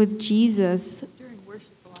with Jesus.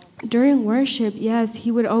 During worship, yes,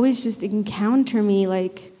 he would always just encounter me,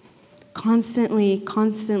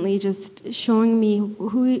 constantly just showing me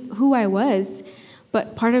who I was.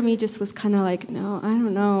 But part of me just was kind of no, I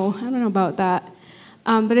don't know about that.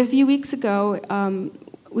 But a few weeks ago,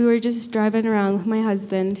 we were just driving around with my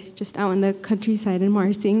husband, just out in the countryside in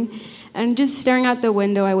Marsing, and just staring out the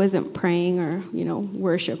window. I wasn't praying or,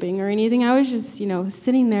 worshiping or anything. I was just,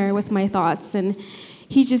 sitting there with my thoughts, and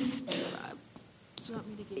he just,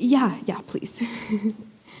 yeah, please.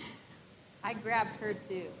 I grabbed her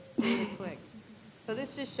too, really quick. So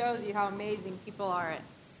this just shows you how amazing people are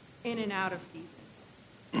in and out of season.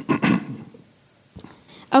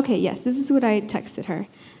 Okay, yes, this is what I texted her.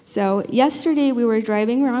 So yesterday we were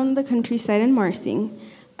driving around the countryside in Marsing.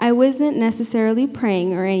 I wasn't necessarily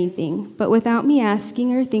praying or anything, but without me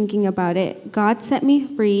asking or thinking about it, God set me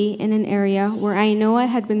free in an area where I know I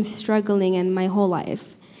had been struggling in my whole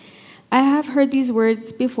life. I have heard these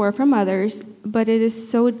words before from others, but it is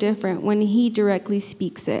so different when He directly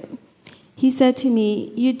speaks it. He said to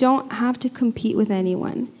me, "You don't have to compete with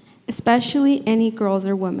anyone, especially any girls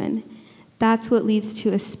or women. That's what leads to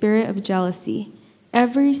a spirit of jealousy.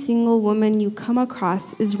 Every single woman you come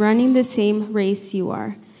across is running the same race you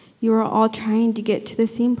are. You are all trying to get to the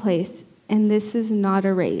same place, and this is not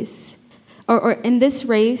a race. And this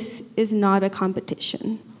race is not a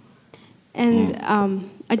competition." And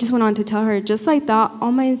I just went on to tell her, just like that,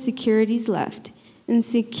 all my insecurities left.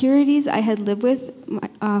 Insecurities I had lived with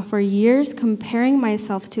for years, comparing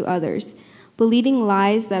myself to others, believing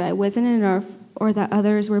lies that I wasn't enough or that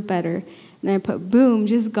others were better. And I put, boom,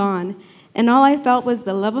 just gone. And all I felt was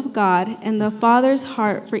the love of God and the Father's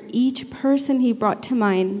heart for each person he brought to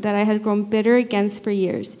mind that I had grown bitter against for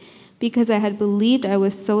years, because I had believed I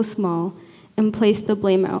was so small and placed the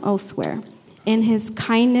blame elsewhere. In his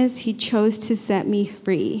kindness, he chose to set me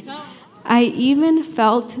free. I even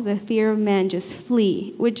felt the fear of man just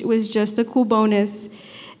flee, which was just a cool bonus.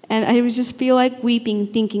 And I would just feel like weeping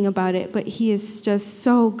thinking about it, but he is just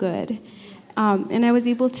so good. And I was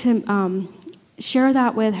able to share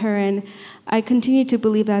that with her, and I continue to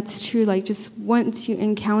believe that's true. Like, just once you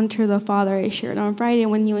encounter the Father, I shared on Friday,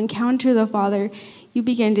 when you encounter the Father, you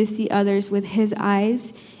begin to see others with his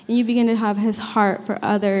eyes, and you begin to have his heart for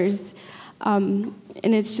others. And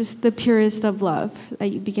it's just the purest of love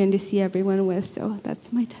that you begin to see everyone with. So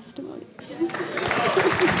that's my testimony.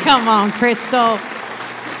 Come on, Crystal.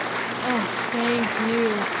 Oh, thank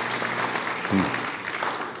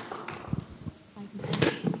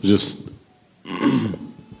you. Just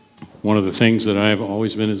one of the things that I've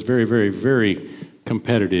always been is very, very, very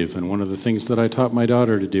competitive. And one of the things that I taught my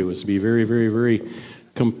daughter to do is to be very, very, very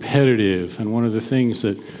competitive. And one of the things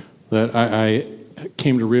that I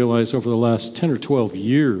came to realize over the last 10 or 12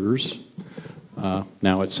 years,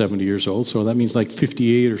 now at 70 years old, so that means like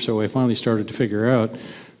 58 or so, I finally started to figure out,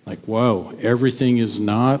 like, wow, everything is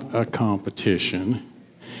not a competition,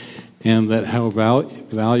 and that how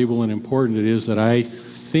valuable and important it is that I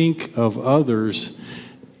think of others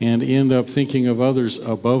and end up thinking of others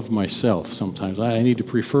above myself sometimes. I need to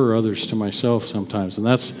prefer others to myself sometimes, and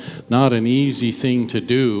that's not an easy thing to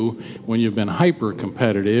do when you've been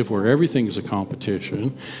hyper-competitive, where everything's a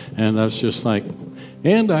competition, and that's just like,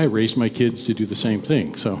 and I raised my kids to do the same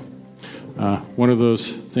thing. So one of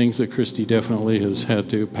those things that Christy definitely has had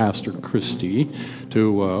to, Pastor Christy,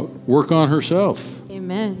 to work on herself.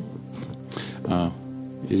 Amen.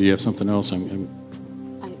 Do you have something else?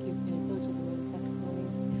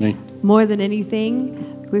 Me? More than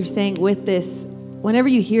anything, we're saying with this, whenever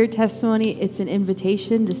you hear testimony, it's an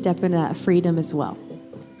invitation to step into that freedom as well.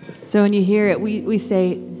 So when you hear it, we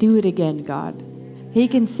say, do it again, God. He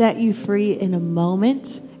can set you free in a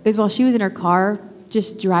moment. It was while she was in her car,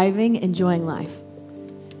 just driving, enjoying life.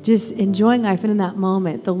 Just enjoying life. And in that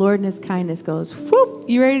moment, the Lord in his kindness goes, whoop,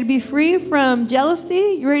 you ready to be free from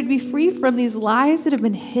jealousy? You ready to be free from these lies that have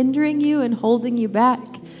been hindering you and holding you back?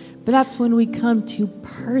 But that's when we come to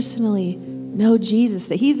personally know Jesus,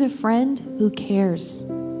 that he's a friend who cares.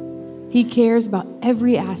 He cares about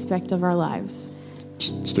every aspect of our lives.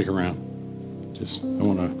 Stick around. I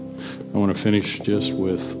want to finish just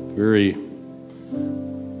with very,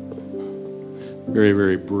 very,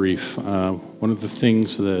 very brief. One of the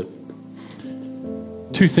things two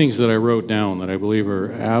things that I wrote down that I believe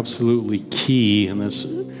are absolutely key, and that's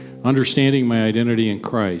understanding my identity in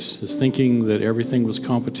Christ, is thinking that everything was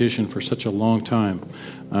competition for such a long time.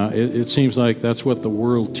 It seems like that's what the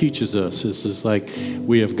world teaches us. It's like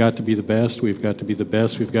we have got to be the best, we've got to be the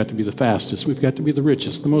best, we've got to be the fastest, we've got to be the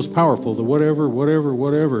richest, the most powerful, the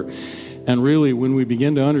whatever. And really, when we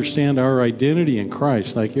begin to understand our identity in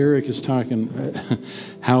Christ, like Eric is talking,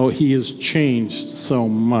 how he has changed so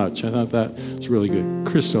much. I thought that was really good.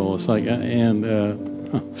 Crystal, it's like, and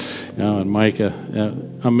Micah,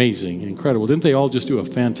 amazing, incredible. Didn't they all just do a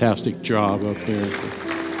fantastic job up there?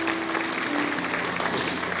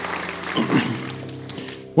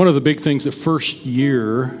 One of the big things the first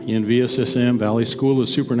year in VSSM, Valley School of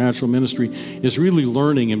Supernatural Ministry, is really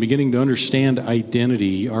learning and beginning to understand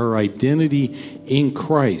identity, our identity in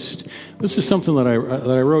Christ. This is something that I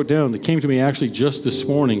wrote down that came to me actually just this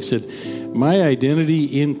morning. It said, my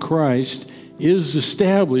identity in Christ is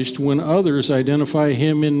established when others identify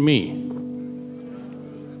him in me.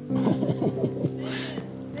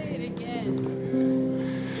 Say it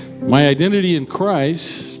again. My identity in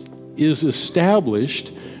Christ is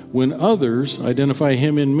established when others identify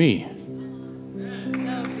him in me.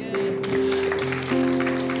 So good.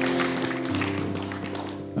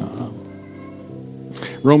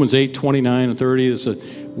 Romans 8:29 and 30 is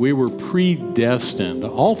we were predestined.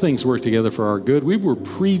 All things work together for our good. We were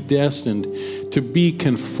predestined to be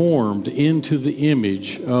conformed into the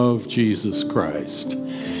image of Jesus Christ.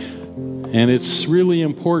 And it's really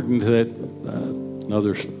important that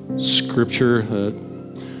another scripture,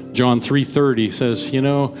 John 3:30 says,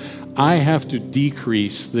 I have to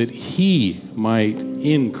decrease that he might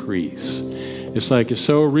increase. It's like, it's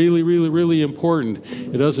so really, really, really important.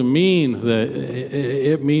 It doesn't mean that,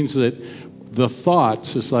 it means that the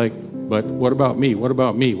thoughts, it's like But what about me? What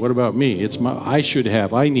about me? What about me? It's I should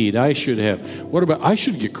have, I need, I should have. What about, I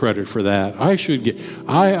should get credit for that. I should get,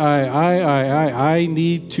 I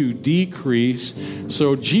need to decrease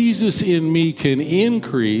so Jesus in me can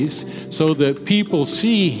increase so that people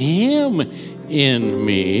see him in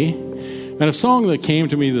me. And a song that came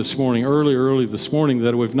to me this morning, early this morning,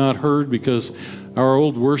 that we've not heard because our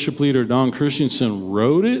old worship leader, Don Christensen,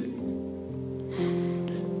 wrote it.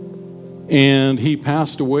 And he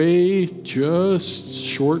passed away just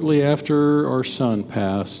shortly after our son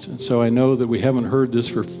passed. And so I know that we haven't heard this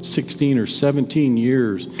for 16 or 17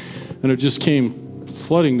 years. And it just came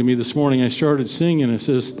flooding to me this morning. I started singing. It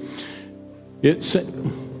says,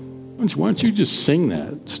 why don't you just sing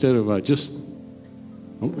that instead of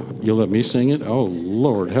you'll let me sing it? Oh,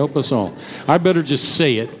 Lord, help us all. I better just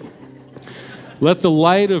say it. Let the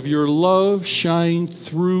light of your love shine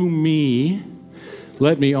through me.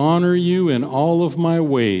 Let me honor you in all of my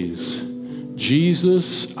ways.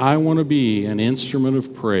 Jesus, I want to be an instrument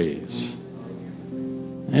of praise.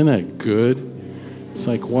 Isn't that good? It's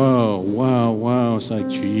like, wow. It's like,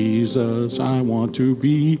 Jesus, I want to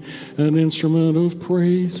be an instrument of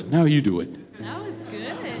praise. Now you do it. That was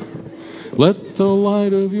good. Let the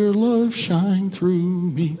light of your love shine through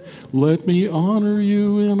me. Let me honor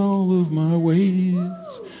you in all of my ways.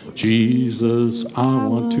 Jesus, I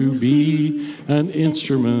want to be an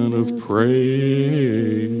instrument of praise.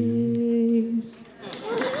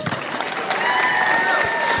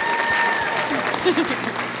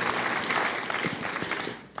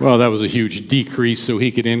 Well, that was a huge decrease so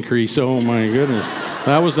he could increase. Oh my goodness.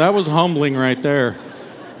 That was humbling right there.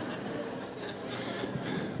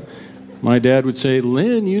 My dad would say,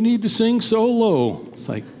 Lynn, you need to sing solo. It's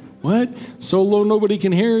like, what? Solo, nobody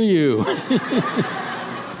can hear you.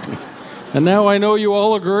 And now I know you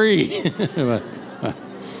all agree.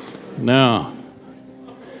 No.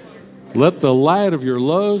 Let the light of your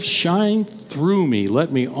love shine through me.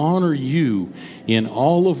 Let me honor you in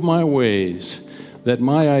all of my ways, that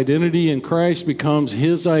my identity in Christ becomes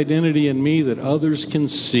his identity in me that others can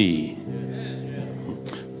see.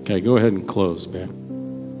 Okay, go ahead and close, Ben.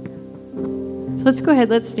 So let's go ahead.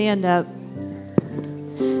 Let's stand up.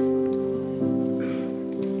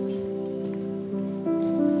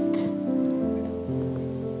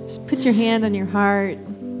 Put your hand on your heart.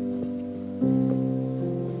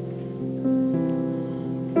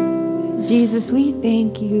 Jesus, we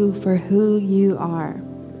thank you for who you are.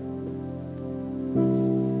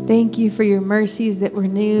 Thank you for your mercies that were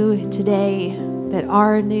new today, that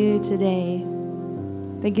are new today.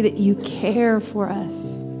 Thank you that you care for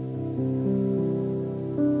us.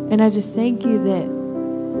 And I just thank you that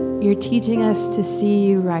you're teaching us to see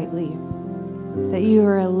you rightly, that you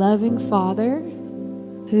are a loving Father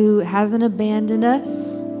who hasn't abandoned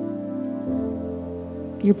us.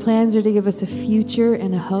 Your plans are to give us a future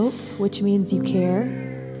and a hope, which means you care,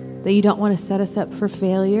 that you don't want to set us up for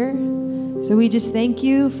failure. So we just thank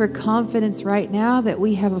you for confidence right now that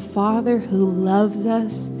we have a Father who loves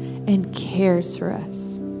us and cares for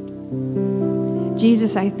us.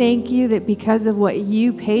 Jesus, I thank you that because of what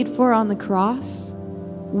you paid for on the cross,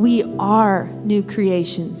 we are new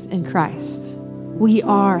creations in Christ. We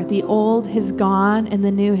are. The old has gone and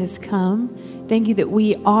the new has come. Thank you that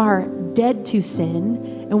we are dead to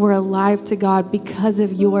sin and we're alive to God because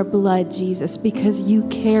of your blood, Jesus, because you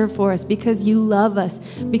care for us, because you love us,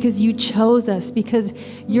 because you chose us, because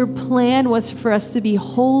your plan was for us to be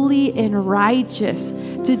holy and righteous,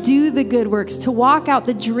 to do the good works, to walk out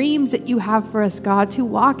the dreams that you have for us, God, to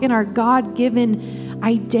walk in our God-given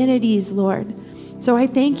identities, Lord. So I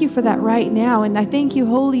thank you for that right now. And I thank you,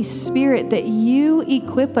 Holy Spirit, that you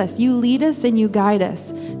equip us, you lead us, and you guide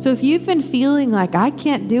us. So if you've been feeling like I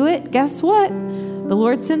can't do it, guess what? The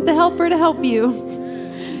Lord sent the helper to help you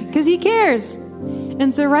because he cares.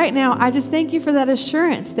 And so right now, I just thank you for that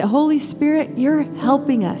assurance that, Holy Spirit, you're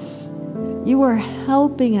helping us. You are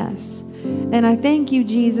helping us. And I thank you,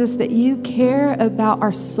 Jesus, that you care about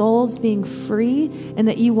our souls being free and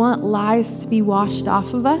that you want lies to be washed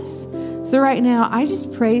off of us. So right now, I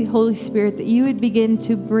just pray, Holy Spirit, that you would begin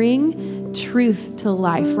to bring truth to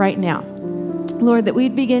life right now. Lord, that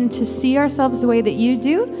we'd begin to see ourselves the way that you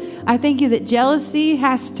do. I thank you that jealousy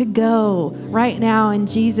has to go right now in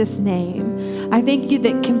Jesus' name. I thank you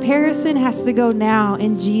that comparison has to go now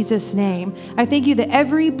in Jesus' name. I thank you that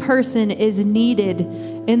every person is needed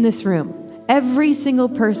in this room. Every single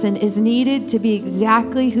person is needed to be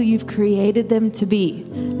exactly who you've created them to be.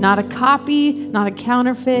 Not a copy, not a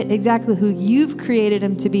counterfeit, exactly who you've created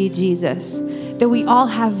them to be, Jesus. That we all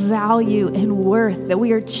have value and worth, that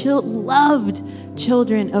we are loved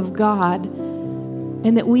children of God.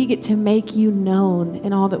 and that we get to make you known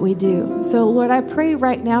in all that we do. So, Lord, I pray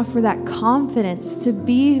right now for that confidence to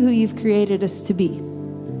be who you've created us to be.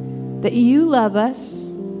 That you love us,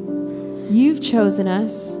 you've chosen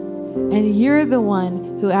us, and you're the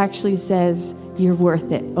one who actually says you're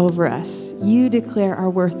worth it over us. You declare our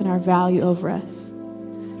worth and our value over us.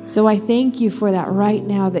 So I thank you for that right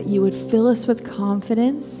now, that you would fill us with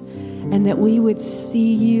confidence and that we would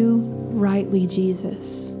see you rightly,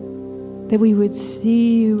 Jesus. That we would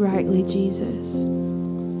see you rightly, Jesus.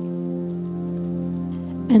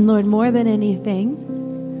 And Lord, more than anything,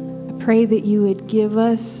 I pray that you would give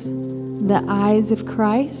us the eyes of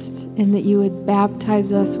Christ and that you would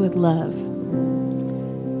baptize us with love.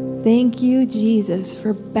 Thank you, Jesus,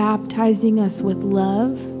 for baptizing us with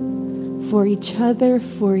love for each other,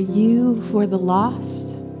 for you, for the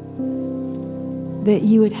lost. That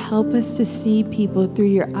you would help us to see people through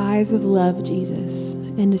your eyes of love, Jesus,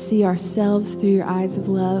 and to see ourselves through your eyes of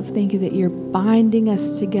love. Thank you that you're binding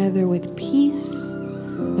us together with peace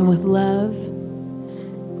and with love.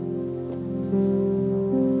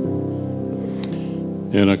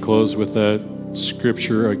 And I close with that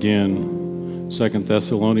scripture again, 2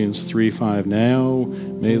 Thessalonians 3:5. Now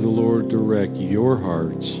may the Lord direct your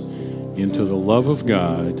hearts into the love of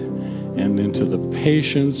God and into the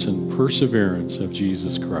patience and perseverance of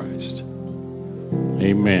Jesus Christ.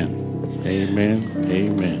 Amen. Amen.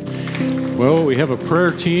 Amen. Well, we have a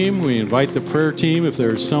prayer team. We invite the prayer team. If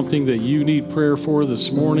there's something that you need prayer for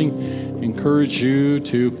this morning, encourage you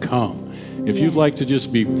to come. If you'd like to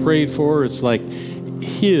just be prayed for, it's like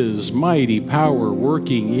His mighty power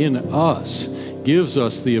working in us gives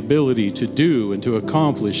us the ability to do and to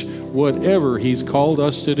accomplish whatever He's called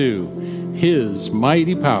us to do. His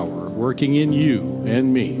mighty power working in you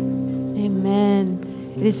and me.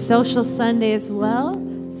 Amen. It is Social Sunday as well,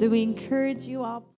 so we encourage you all.